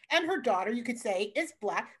 white, and her daughter, you could say, is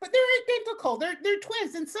Black, but they're identical. They're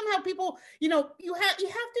twins, and somehow people, you know, you have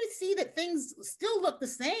to see that things still look the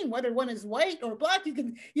same, whether one is white or Black.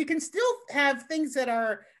 You can still have things that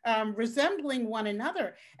are resembling one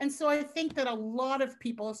another. And so I think that a lot of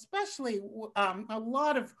people, especially a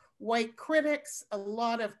lot of white critics, a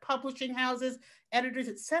lot of publishing houses, editors,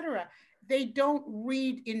 etc. They don't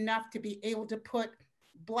read enough to be able to put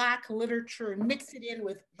Black literature and mix it in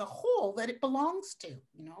with the whole that it belongs to,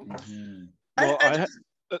 you know? Mm-hmm. Well,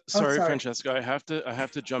 sorry, sorry, Francesca, I have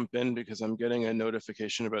to jump in because I'm getting a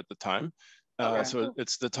notification about the time. So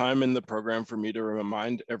it's the time in the program for me to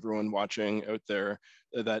remind everyone watching out there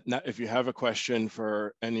that if you have a question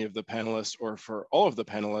for any of the panelists or for all of the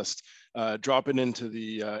panelists, drop it into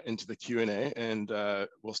the Q&A, and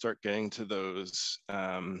we'll start getting to those.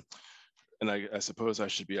 And I suppose I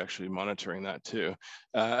should be actually monitoring that too.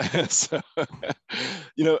 So,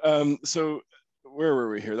 so where were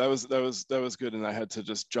we here? That was good, and I had to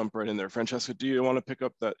just jump right in there. Francesca, do you want to pick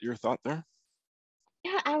up your thought there?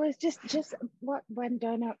 Yeah, I was just when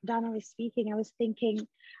Donna was speaking, I was thinking,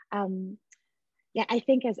 yeah, I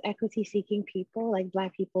think as equity-seeking people, like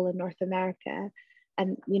Black people in North America,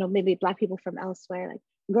 and maybe Black people from elsewhere, like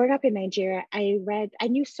growing up in Nigeria, I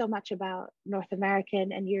knew so much about North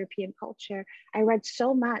American and European culture. I read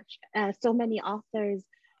so much, so many authors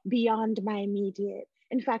beyond my immediate.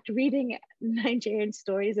 In fact, reading Nigerian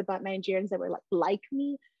stories about Nigerians that were like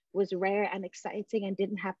me was rare and exciting and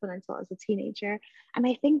didn't happen until I was a teenager. And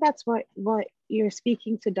I think that's what you're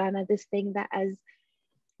speaking to, Donna, this thing that as,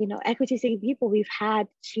 equity-seeking people, we've had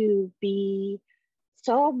to be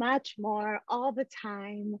so much more all the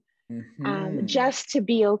time, just to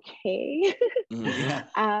be okay.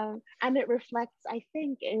 And it reflects, I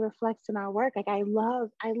think it reflects in our work. Like I love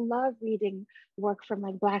reading work from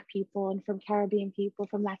like Black people and from Caribbean people,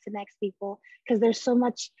 from Latinx people, because there's so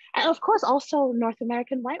much, and of course also North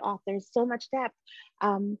American white authors, so much depth.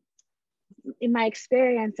 In my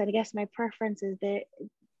experience, and I guess my preference is the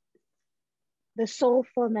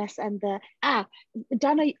soulfulness and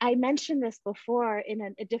Donna, I mentioned this before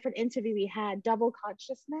in a different interview we had, double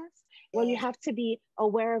consciousness, where you have to be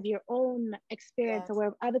aware of your own experience, aware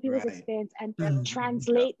of other people's experience, and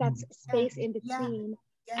translate that space in between.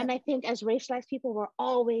 And I think as racialized people, we're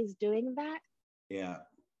always doing that. Yeah.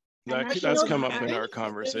 That's come up in our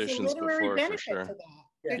conversations before, for sure.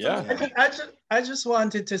 I just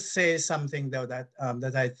wanted to say something though that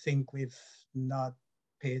I think we've not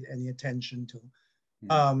paid any attention to.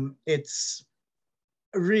 It's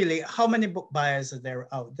really how many book buyers are there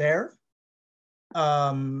out there,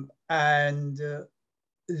 and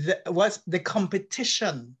what's the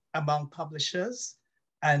competition among publishers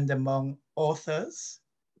and among authors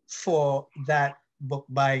for that book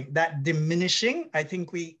buying, that diminishing. I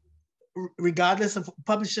think regardless of,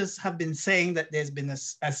 publishers have been saying that there's been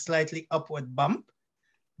a slightly upward bump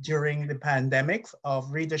during the pandemic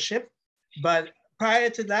of readership, but prior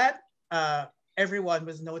to that, everyone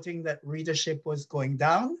was noting that readership was going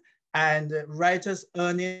down and writers'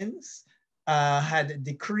 earnings had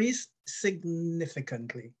decreased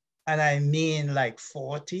significantly. And I mean like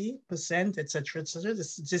 40%, et cetera, et cetera. The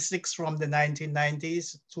statistics from the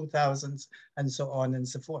 1990s, 2000s, and so on and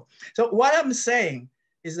so forth. So what I'm saying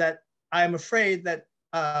is that I'm afraid that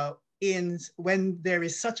when there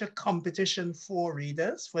is such a competition for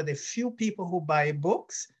readers, for the few people who buy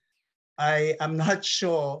books, I am not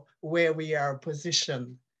sure where we are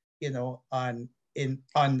positioned, on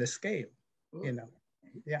the scale,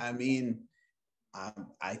 Yeah. I mean,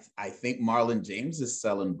 I think Marlon James is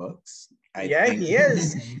selling books. He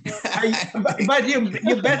is. But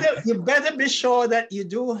you better be sure that you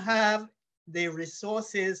do have the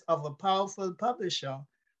resources of a powerful publisher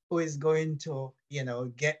who is going to,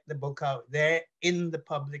 get the book out there in the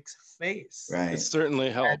public's face. Right. It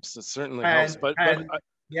certainly helps. Helps. But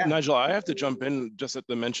Nigel, I have to jump in just at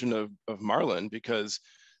the mention of Marlon, because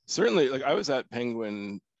certainly, like, I was at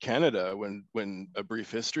Penguin Canada when A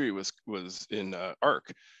Brief History was in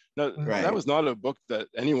ARC. Now, that was not a book that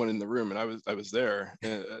anyone in the room, and I was there.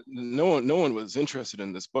 No one was interested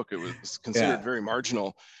in this book. It was considered very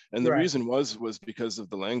marginal, and the reason was because of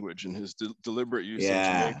the language and his deliberate use of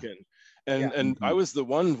Jamaican. And I was the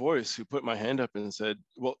one voice who put my hand up and said,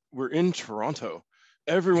 "Well, we're in Toronto.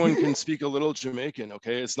 Everyone can speak a little Jamaican,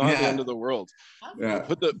 okay? It's not the end of the world.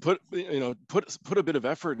 Put a bit of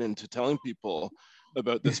effort into telling people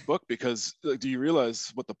about this book, because do you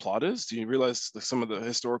realize what the plot is? Do you realize some of the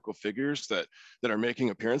historical figures that are making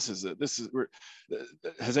appearances? That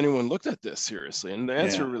has anyone looked at this seriously?" And the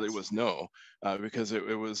answer really was no, because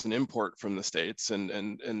it was an import from the States.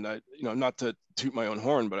 And I, not to toot my own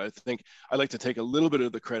horn, but I think I like to take a little bit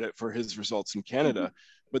of the credit for his results in Canada.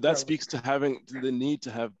 But that speaks to the need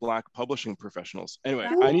to have Black publishing professionals. Anyway,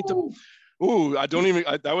 I need to.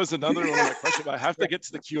 That was another one of my questions. I have to get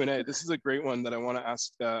to the Q&A. This is a great one that I want to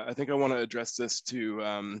ask. I think I want to address this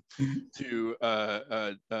to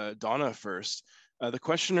Donna first. The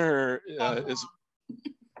questioner is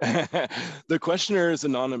the questioner is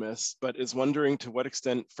anonymous, but is wondering to what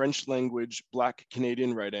extent French language Black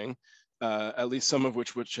Canadian writing, at least some of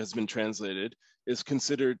which has been translated, is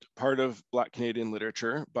considered part of Black Canadian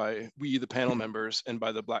literature by we, the panel members, and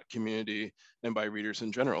by the Black community and by readers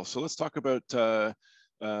in general. So let's talk about,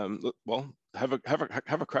 well, have a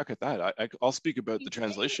crack at that. I'll speak about the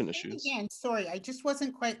translation issues. Again, sorry, I just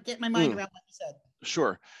wasn't quite getting my mind around what you said.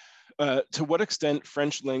 Sure. To what extent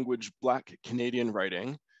French language Black Canadian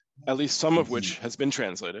writing, at least some of which has been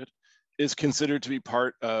translated, is considered to be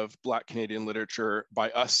part of Black Canadian literature by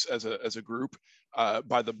us as a group,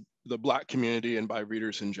 by the Black community and by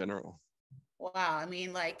readers in general. Wow, I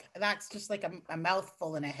mean, like, that's just like a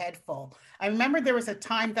mouthful and a head full. I remember there was a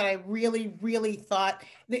time that I really, really thought,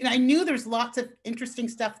 and I knew there's lots of interesting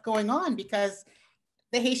stuff going on because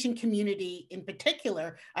the Haitian community in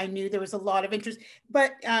particular, I knew there was a lot of interest,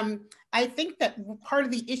 but I think that part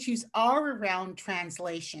of the issues are around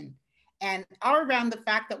translation and are around the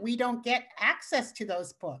fact that we don't get access to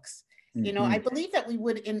those books. You know, I believe that we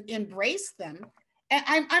would embrace them.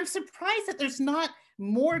 And I'm surprised that there's not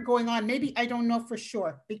more going on. Maybe I don't know for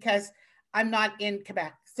sure because I'm not in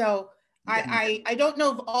Quebec. So I don't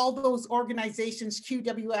know if all those organizations,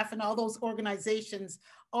 QWF and all those organizations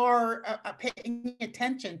are paying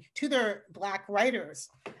attention to their Black writers.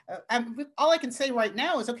 All I can say right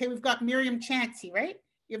now is, okay, we've got Miriam Chansey, right?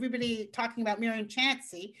 Everybody talking about Miriam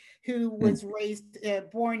Chansey, who was raised,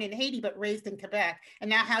 born in Haiti, but raised in Quebec, and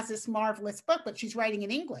now has this marvelous book, but she's writing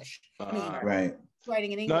in English. Right.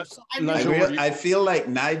 Writing in English. So I feel like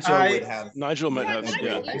Nigel would have. Nigel might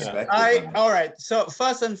have. All right. So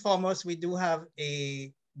first and foremost, we do have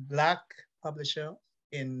a Black publisher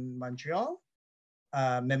in Montreal,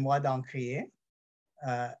 Mémoire d'Encrier.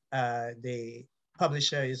 The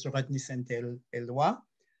publisher is Rodney Saint-Éloi.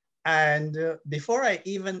 And before I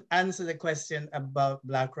even answer the question about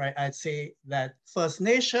Black rights, I'd say that First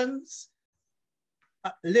Nations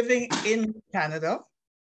living in Canada,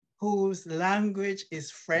 whose language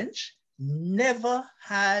is French, never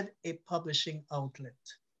had a publishing outlet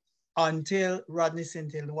until Rodney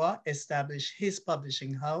Saint-Éloi established his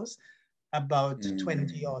publishing house about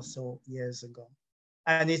 20 or so years ago.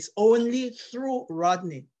 And it's only through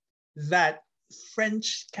Rodney that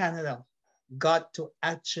French Canada got to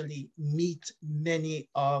actually meet many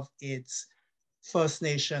of its First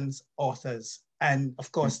Nations authors. And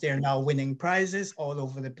of course, they're now winning prizes all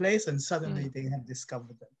over the place, and suddenly they have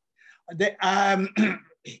discovered them.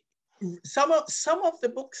 Some of the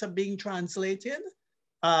books are being translated,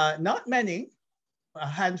 not many, a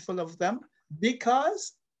handful of them,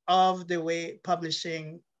 because of the way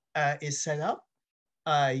publishing is set up.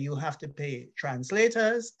 You have to pay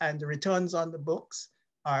translators, and the returns on the books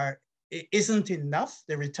isn't enough.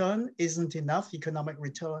 The return isn't enough, economic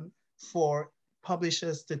return, for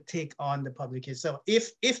publishers to take on the publication. So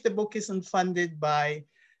if the book isn't funded by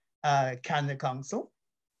Canada Council,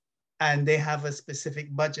 and they have a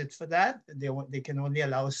specific budget for that, they can only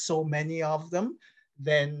allow so many of them,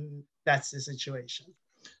 then that's the situation.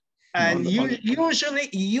 And usually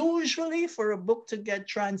for a book to get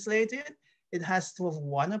translated, it has to have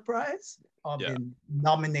won a prize or been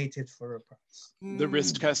nominated for a prize. The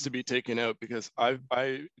risk has to be taken out, because I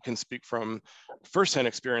can speak from firsthand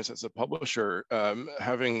experience as a publisher,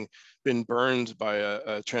 having been burned by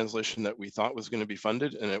a translation that we thought was going to be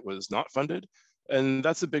funded and it was not funded. And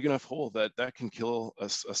that's a big enough hole that can kill a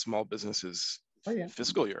small business's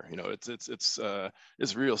fiscal year. You know,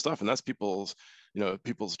 it's real stuff, and that's people's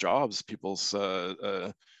jobs, people's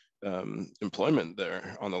employment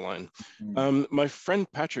there on the line. My friend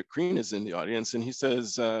Patrick Green is in the audience, and he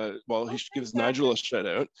says, he gives Nigel a shout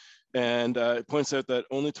out, and points out that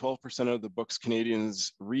only 12% of the books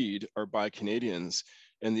Canadians read are by Canadians,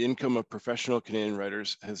 and the income of professional Canadian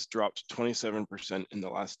writers has dropped 27% in the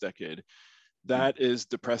last decade. That is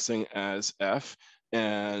depressing as F.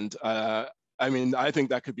 And I mean, I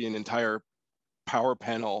think that could be an entire power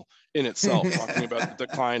panel in itself, talking about the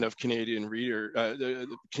decline of Canadians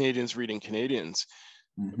reading Canadians.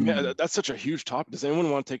 Man, that's such a huge topic. Does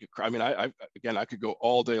anyone want to take a, I mean, I could go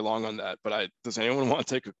all day long on that, but does anyone want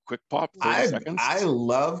to take a quick pop, 30 seconds? I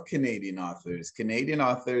love Canadian authors. Canadian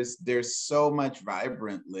authors, there's so much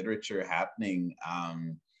vibrant literature happening.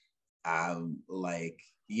 I'm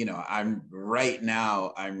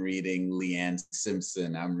reading Leanne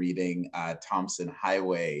Simpson. I'm reading Thompson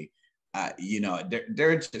Highway.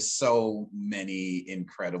 There are just so many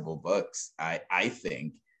incredible books, I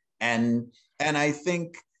think. And I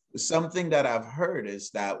think something that I've heard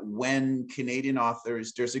is that when Canadian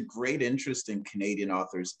authors, there's a great interest in Canadian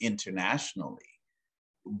authors internationally.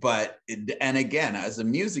 and again, as a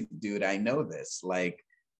music dude, I know this, like,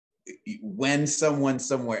 when someone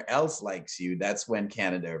somewhere else likes you, that's when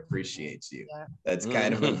Canada appreciates you. Yeah. That's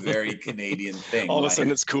kind of a very Canadian thing. All of a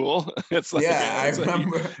sudden it's cool. It's like, yeah, I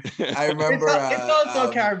remember. It's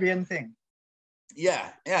also a Caribbean thing.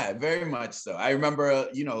 Yeah, very much so. I remember,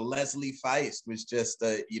 Leslie Feist was just,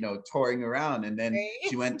 touring around, and then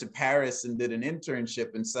she went to Paris and did an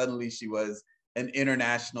internship, and suddenly she was an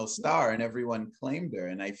international star, and everyone claimed her.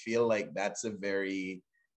 And I feel like that's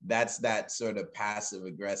that sort of passive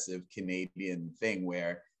aggressive Canadian thing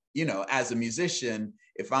where, as a musician,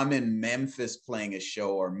 if I'm in Memphis playing a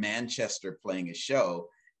show or Manchester playing a show,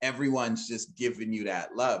 everyone's just giving you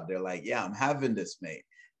that love. They're like, yeah, I'm having this, mate.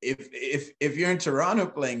 If you're in Toronto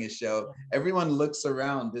playing a show, everyone looks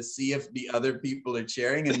around to see if the other people are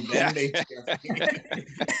cheering, and then they cheer.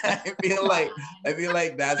 I feel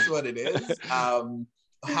like that's what it is. How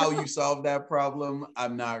you solve that problem,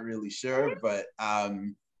 I'm not really sure, but I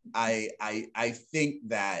think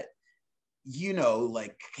that,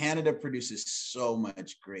 like, Canada produces so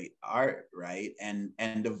much great art, right? And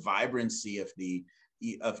the vibrancy of the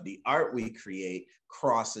art we create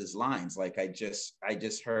crosses lines. Like I just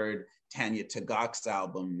heard Tanya Tagaq's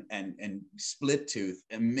album and Split Tooth,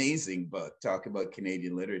 amazing book, talk about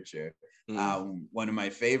Canadian literature. One of my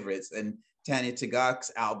favorites. And Tanya Tagaq's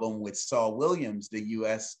album with Saul Williams, the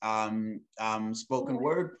US spoken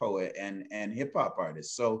word poet and hip hop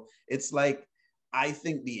artist. So it's like, I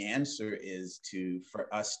think the answer is for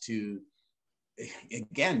us to,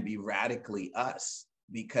 again, be radically us,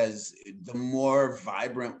 because the more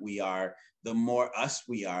vibrant we are, the more us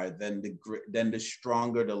we are, then the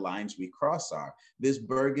stronger the lines we cross are. This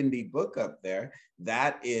burgundy book up there,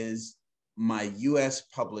 that is my US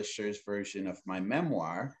publisher's version of my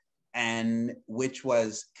memoir, and which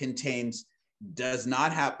does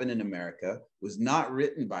not happen in America, was not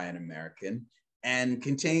written by an American, and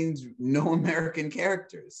contains no American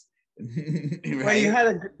characters. Right? Well,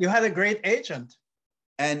 you had a great agent.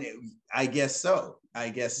 And I guess so.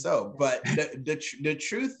 But the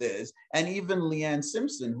truth is, and even Leanne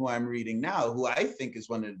Simpson, who I'm reading now, who I think is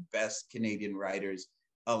one of the best Canadian writers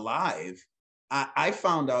alive, I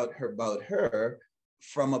found out about her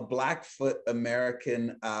from a Blackfoot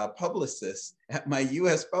American publicist at my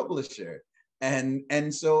US publisher.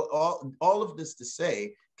 And so all of this to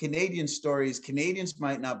say, Canadians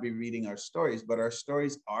might not be reading our stories, but our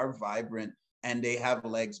stories are vibrant and they have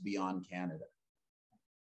legs beyond Canada.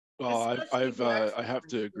 Well, I have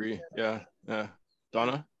to agree. Yeah.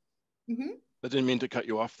 Donna? Mm-hmm. I didn't mean to cut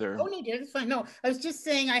you off there. Oh, no, dear, it's fine. No, I was just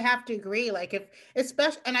saying I have to agree. Like,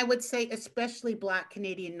 and I would say especially Black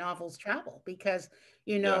Canadian novels travel, because,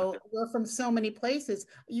 we're from so many places.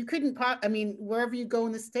 You couldn't, wherever you go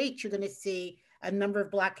in the States, you're going to see a number of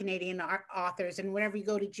Black Canadian authors. And whenever you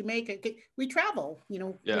go to Jamaica, we travel,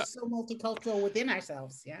 we're so multicultural within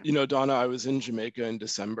ourselves. Yeah. Donna, I was in Jamaica in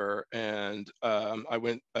December, and I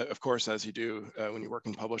went, of course, as you do, when you work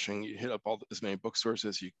in publishing, you hit up as many bookstores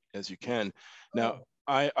as you can. Now,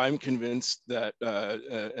 I'm convinced that,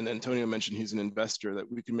 and Antonio mentioned he's an investor,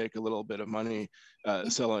 that we can make a little bit of money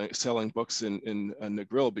selling books in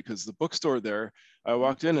Negril, because the bookstore there, I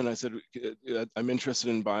walked in and I said, I'm interested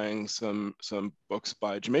in buying some books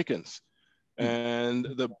by Jamaicans. And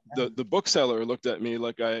the bookseller looked at me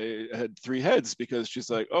like I had three heads, because she's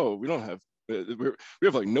like, oh, we don't have, we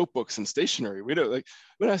have like notebooks and stationery. We don't, like,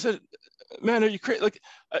 when I said, man, are you crazy? Like,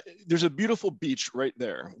 there's a beautiful beach right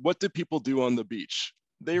there. What do people do on the beach?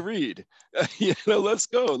 They read. Let's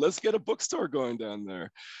go. Let's get a bookstore going down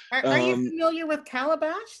there. Are you familiar with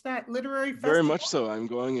Calabash, that literary festival? Very much so. I'm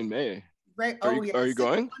going in May. Right. Are you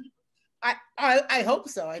going? I hope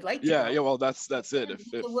so. I'd like to. Yeah. Well, that's it.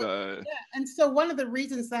 And so one of the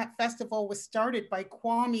reasons that festival was started by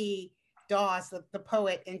Kwame Dawes, the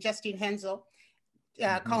poet, and Justine Hensel,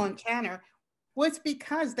 Colin Tanner, was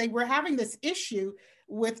because they were having this issue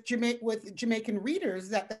with Jamaican readers,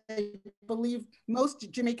 that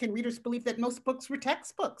most Jamaican readers believed that most books were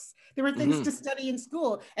textbooks. There were things to study in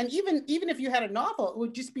school. And even if you had a novel, it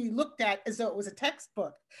would just be looked at as though it was a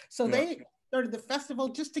textbook. So they started the festival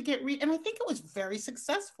just to get and I think it was very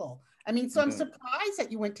successful. I mean, so I'm surprised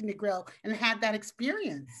that you went to Negril and had that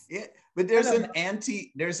experience. Yeah, but there's an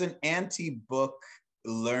anti-book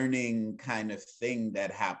learning kind of thing that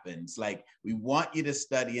happens. Like, we want you to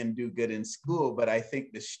study and do good in school, but I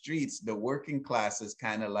think the streets, the working class, is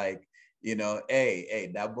kind of like, hey,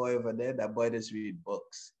 that boy over there, that boy just read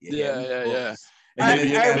books. Yeah.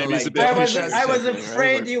 I was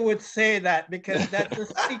afraid you would say that, because that's a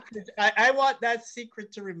secret. I want that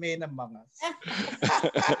secret to remain among us.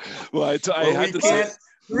 Well, I had to say,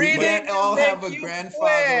 We can't all have a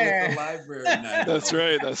grandfather with a library. Nigel. That's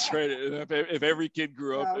right. That's right. If every kid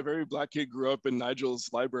grew up, if every Black kid grew up in Nigel's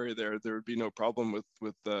library, there would be no problem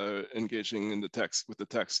with engaging in the text with the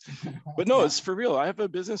text. But no, it's for real. I have a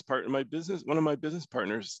business partner. One of my business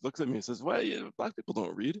partners looks at me and says, "Well, yeah, Black people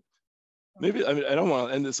don't read." Maybe I don't want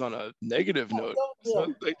to end this on a negative note.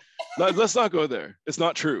 So, let's not go there. It's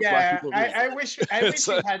not true. Yeah, I wish you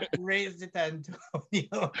had raised it,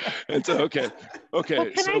 Antonio. It's okay. Well,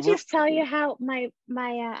 can I just tell you how my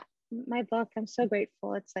book? I'm so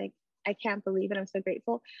grateful. It's like I can't believe it. I'm so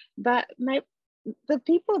grateful. But the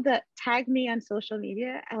people that tag me on social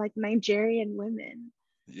media are like Nigerian women.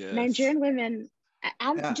 Yes. Nigerian women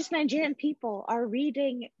and just Nigerian people are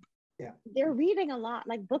reading. Yeah. They're reading a lot.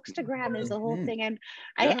 Like Bookstagram is the whole thing. And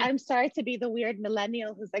I'm sorry to be the weird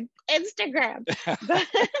millennial who's like, Instagram. but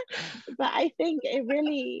I think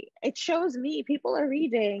it shows me people are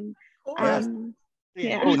reading. Oh,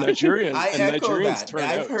 Nigerians. I echo Nigerians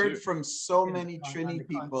that. I've heard from so many Trini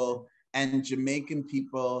people and Jamaican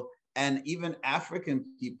people and even African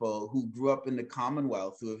people who grew up in the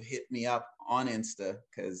Commonwealth who have hit me up on Insta,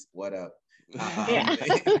 because what up?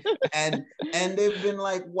 And they've been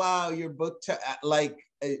like, wow, your book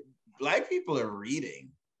Black people are reading.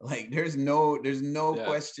 Like there's no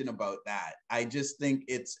question about that. I just think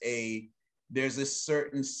there's a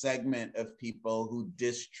certain segment of people who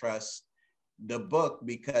distrust the book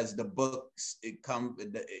because the books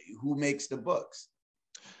who makes the books.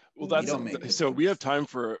 Well, so we have time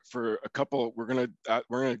for a couple. We're gonna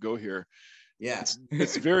go here. Yeah,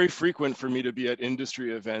 it's very frequent for me to be at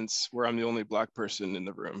industry events where I'm the only Black person in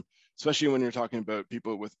the room, especially when you're talking about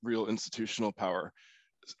people with real institutional power.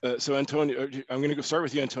 So Antonio, I'm going to go start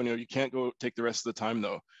with you, Antonio. You can't go take the rest of the time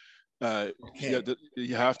though. Okay.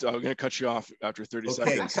 You have to. I'm going to cut you off after 30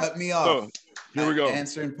 seconds. Cut me off. So here we go.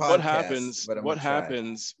 Answering podcasts, what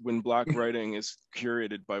happens when Black writing is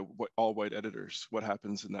curated by all white editors? What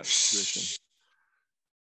happens in that situation?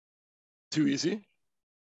 Too easy?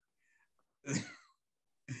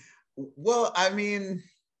 Well, I mean,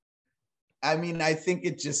 I think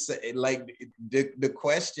it just like the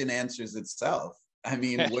question answers itself. I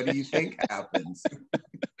mean, what do you think happens?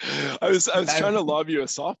 I was trying to lob you a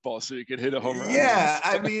softball so you could hit a home run. Yeah,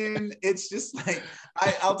 I mean, it's just like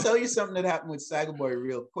I'll tell you something that happened with Sagaboy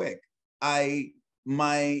real quick.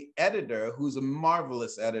 My editor, who's a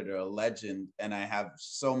marvelous editor, a legend, and I have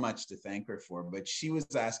so much to thank her for, but she was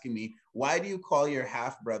asking me, why do you call your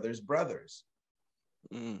half-brothers brothers?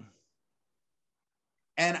 And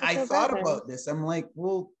I thought about this. I'm like,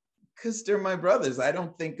 well, because they're my brothers. I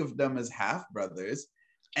don't think of them as half-brothers.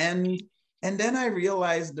 And then I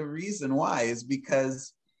realized the reason why is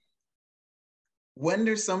because when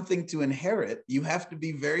there's something to inherit, you have to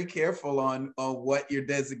be very careful on what your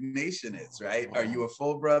designation is, right? Are you a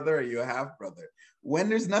full brother? Are you a half brother? When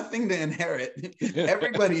there's nothing to inherit,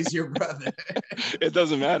 everybody's your brother. It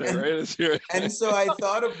doesn't matter, right? And so I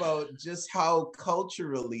thought about just how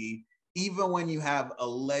culturally, even when you have a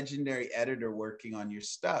legendary editor working on your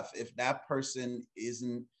stuff, if that person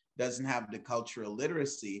doesn't have the cultural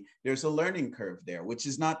literacy, there's a learning curve there, which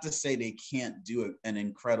is not to say they can't do an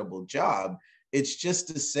incredible job. It's just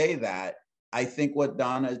to say that I think to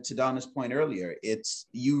Donna's point earlier, it's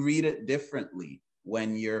you read it differently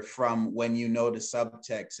when you know the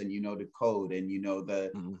subtext and you know the code and you know the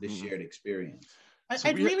shared experience.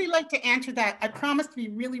 I'd really like to answer that. I promise to be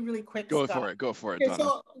really, really quick. Go for it, Donna.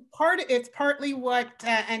 So it's partly what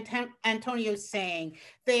Antonio's saying.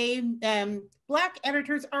 Black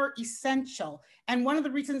editors are essential. And one of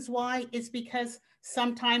the reasons why is because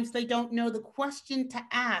sometimes they don't know the question to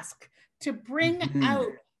ask to bring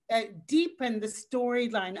out, deepen the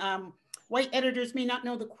storyline. White editors may not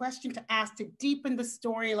know the question to ask to deepen the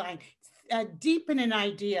storyline, deepen an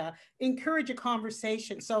idea, encourage a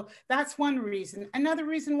conversation. So that's one reason. Another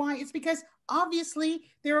reason why is because obviously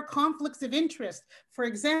there are conflicts of interest. For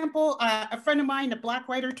example, a friend of mine, a Black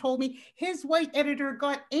writer, told me his white editor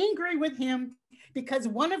got angry with him because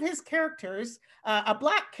one of his characters, a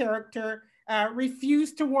Black character,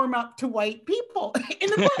 refused to warm up to white people in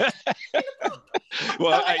the book.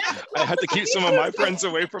 Well, I had to keep some of my friends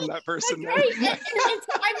away from that person. Right.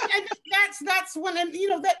 That's one, and you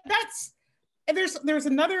know that's. There's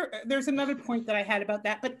another point that I had about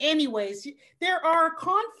that. But anyways, there are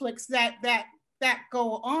conflicts that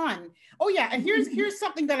go on. Oh yeah, and here's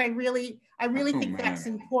something that I really think that's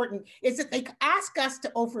important is that they ask us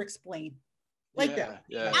to over-explain. Like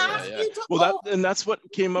well, that's what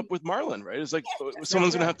came up with Marlon, right? It's like we're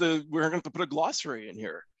gonna have to put a glossary in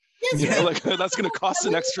here. is You know, it? like that's going to cost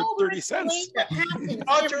an extra 30 cents. What happens.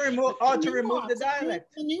 Or to remove the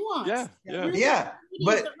dialect. The nuance. Yeah, yeah. Yeah,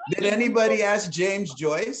 but did anybody ask James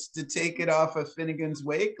Joyce to take it off of Finnegan's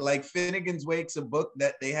Wake? Like Finnegan's Wake's a book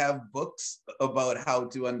that they have books about how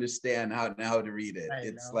to understand how to read it.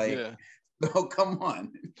 It's like, oh, come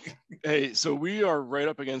on. Hey, so we are right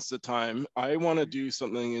up against the time. I want to do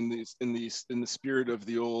something in the spirit of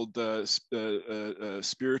the old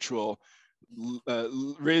spiritual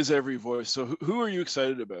raise every voice. So who are you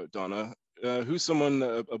excited about, Donna? Who's someone,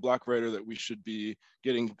 a Black writer that we should be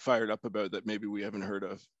getting fired up about that maybe we haven't heard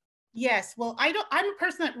of? Yes, well, I'm a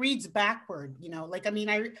person that reads backward, you know, like, I mean,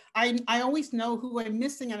 I always know who I'm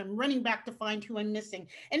missing and I'm running back to find who I'm missing.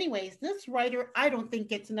 Anyways, this writer, I don't think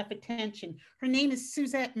gets enough attention. Her name is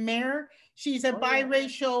Suzette Mayer. She's a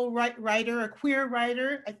biracial writer, a queer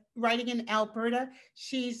writer, writing in Alberta.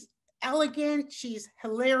 She's elegant, she's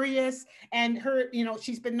hilarious, and her, you know,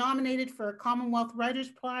 she's been nominated for a Commonwealth Writers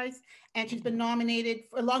Prize, and she's been nominated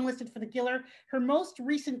longlisted for the Giller. Her most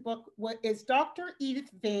recent book is Dr. Edith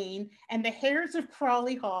Vane and the Hares of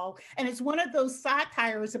Crawley Hall, and it's one of those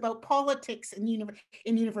satires about politics in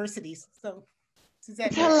universities. So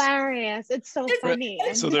it's hilarious. It's so funny.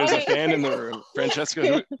 So there's a fan in the room.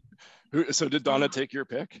 Francesca, so did Donna take your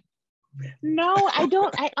pick? No, I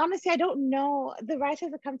don't. I honestly don't know. The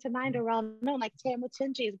writers that come to mind are well known, like Tam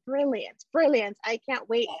Mutinji is brilliant. I can't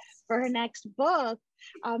wait for her next book.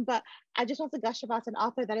 But I just want to gush about an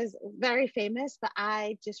author that is very famous, but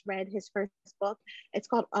I just read his first book. It's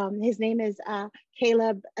called, his name is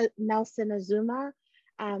Caleb Nelson Azuma.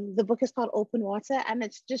 The book is called Open Water, and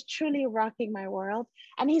it's just truly rocking my world.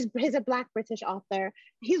 And he's a Black British author.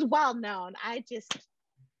 He's well known. I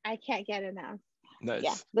can't get enough. Nice.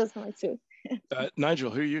 Yeah, those are my two.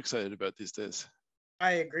 Nigel, who are you excited about these days?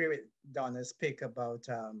 I agree with Donna's pick about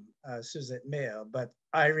Suzette Mayer, but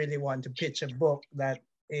I really want to pitch a book that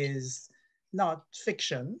is not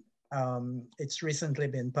fiction. It's recently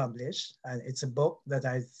been published, and it's a book that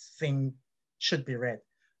I think should be read.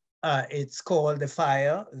 It's called The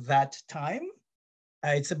Fire That Time.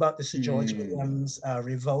 It's about the Sir George Williams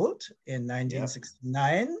revolt in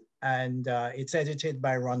 1969, and it's edited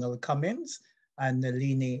by Ronald Cummins and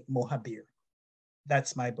Nalini Mohabir.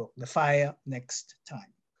 That's my book, The Fire Next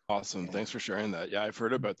Time. Awesome. Thanks for sharing that. Yeah, I've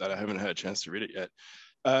heard about that. I haven't had a chance to read it yet.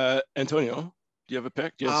 Antonio, do you have a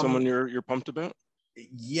pick? Do you have someone you're pumped about?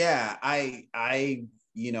 Yeah, I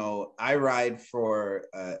ride for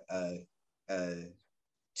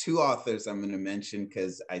two authors I'm going to mention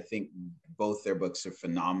because I think both their books are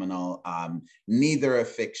phenomenal. Neither are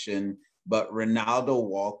fiction, but Ronaldo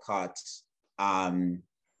Walcott's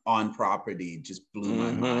On Property just blew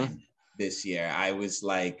my mind this year. I was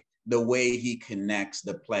like, the way he connects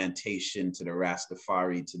the plantation to the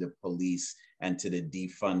Rastafari, to the police, and to the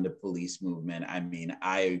defund the police movement. I mean,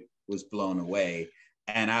 I was blown away.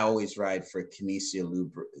 And I always ride for Kinesia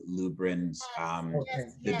Lubrin's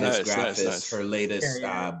The Disgraphist, her latest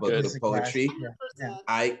book of poetry.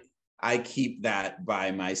 I keep that by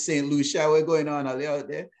my St. Lucia. We're going on out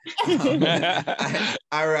there.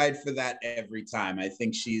 I ride for that every time. I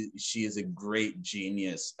think she is a great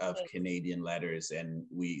genius of Canadian letters, and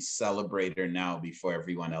we celebrate her now before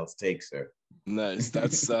everyone else takes her. Nice.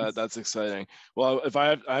 That's exciting. Well,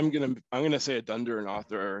 I'm gonna say a Dundurn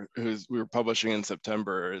author we were publishing in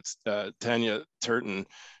September. It's Tanya Turton,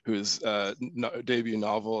 whose debut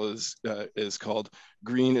novel is called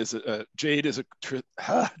Jade is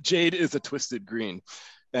a Twisted Green.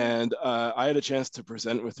 And I had a chance to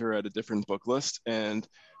present with her at a different book list, and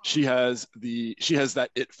she has that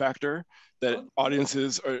it factor that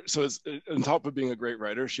audiences are. So it's, on top of being a great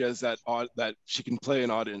writer, she has that she can play an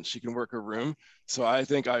audience, she can work a room. So I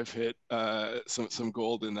think I've hit some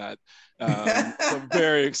gold in that. So I'm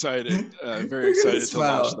very excited to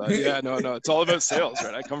launch that. Yeah, no, it's all about sales,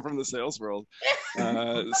 right? I come from the sales world,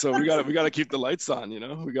 so we got to keep the lights on. You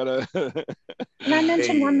know, we got to. Can I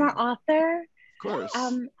mention one more author? Of course.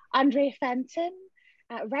 Andre Fenton.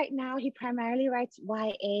 Right now, he primarily writes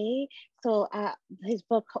YA. So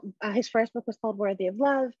his first book was called Worthy of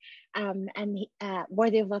Love, and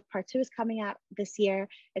Worthy of Love Part 2 is coming out this year.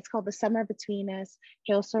 It's called The Summer Between Us.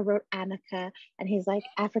 He also wrote Annika, and he's like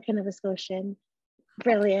African Nova Scotian,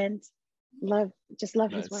 brilliant. Love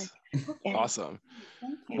his work. Yeah. Awesome.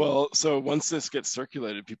 Well, so once this gets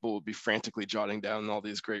circulated, people will be frantically jotting down all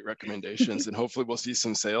these great recommendations, and hopefully we'll see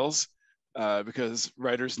some sales. Because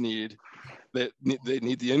writers need the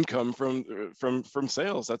income from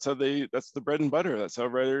sales. That's the bread and butter. That's how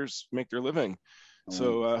writers make their living.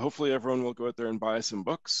 So hopefully everyone will go out there and buy some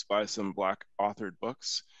books, buy some Black authored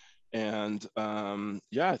books, and I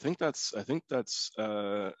think that's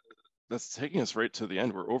that's taking us right to the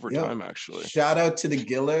end. We're over time, actually. Shout out to the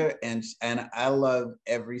Giller, and I love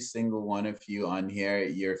every single one of you on here.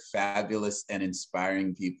 You're fabulous and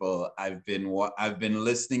inspiring people. I've been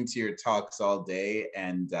listening to your talks all day,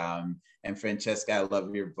 and Francesca, I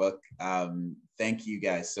love your book. Thank you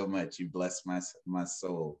guys so much. You bless my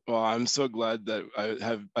soul. Well, I'm so glad that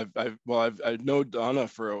I've known Donna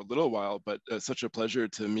for a little while, but it's such a pleasure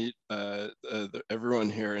to meet everyone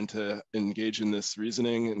here and to engage in this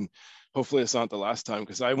reasoning. And hopefully it's not the last time,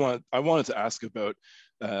 because I wanted to ask about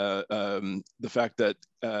the fact that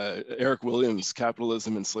Eric Williams'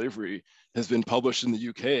 Capitalism and Slavery has been published in the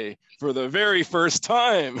UK for the very first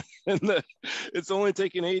time, and it's only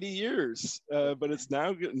taken 80 years, but it's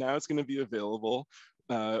now it's going to be available,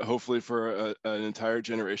 hopefully for an entire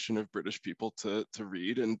generation of British people to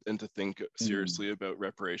read and to think seriously about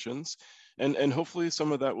reparations, and hopefully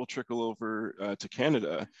some of that will trickle over to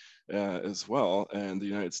Canada as well, and the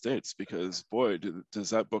United States, because boy,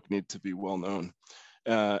 does that book need to be well known.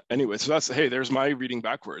 Anyway, so there's my reading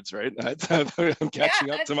backwards, right? I'm catching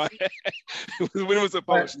up to my, when was it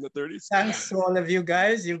published? In the 30s? Thanks to all of you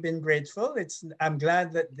guys. You've been grateful. I'm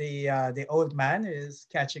glad that the old man is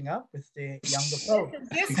catching up with the younger folk.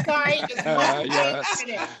 This guy is one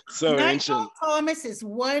critic. So Nigel ancient. Thomas is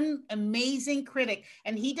one amazing critic,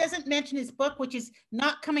 and he doesn't mention his book, which is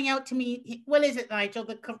not coming out to me. What is it, Nigel?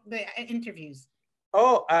 The interviews.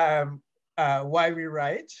 Oh, Why We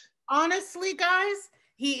Write. Honestly, guys,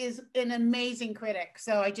 he is an amazing critic.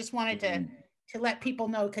 So I just wanted to let people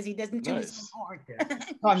know, because he doesn't do his own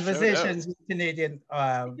Conversations with Canadian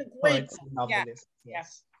poets and novelists.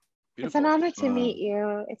 Yes. Beautiful. It's an honor to meet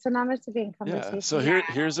you. It's an honor to be in conversation. Yeah. So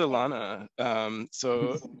here's Ilana.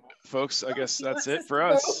 So folks, I guess that's it for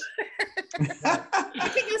us.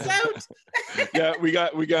 Kicking us out. Yeah, we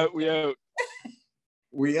out. We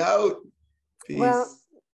out. Peace. Well,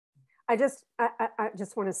 I just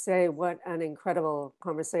want to say what an incredible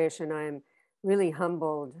conversation. I'm really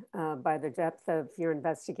humbled by the depth of your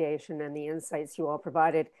investigation and the insights you all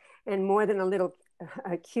provided, and more than a little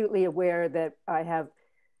acutely aware that I have,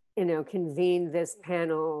 convened this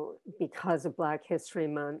panel because of Black History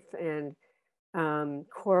Month, and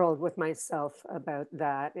quarreled with myself about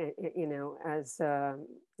that, as a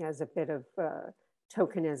bit of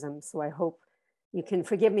tokenism. So I hope you can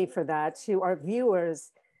forgive me for that. To our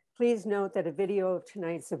viewers, please note that a video of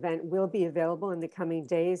tonight's event will be available in the coming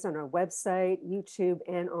days on our website, YouTube,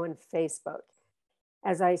 and on Facebook.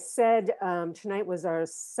 As I said, tonight was our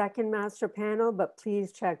second master panel, but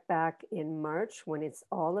please check back in March when it's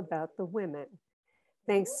all about the women.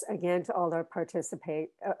 Thanks again to all our participants,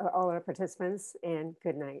 and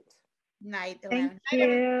good night. Night. Thank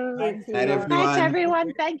you. Night, everyone. Night,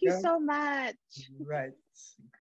 everyone. Thank you so much. Right.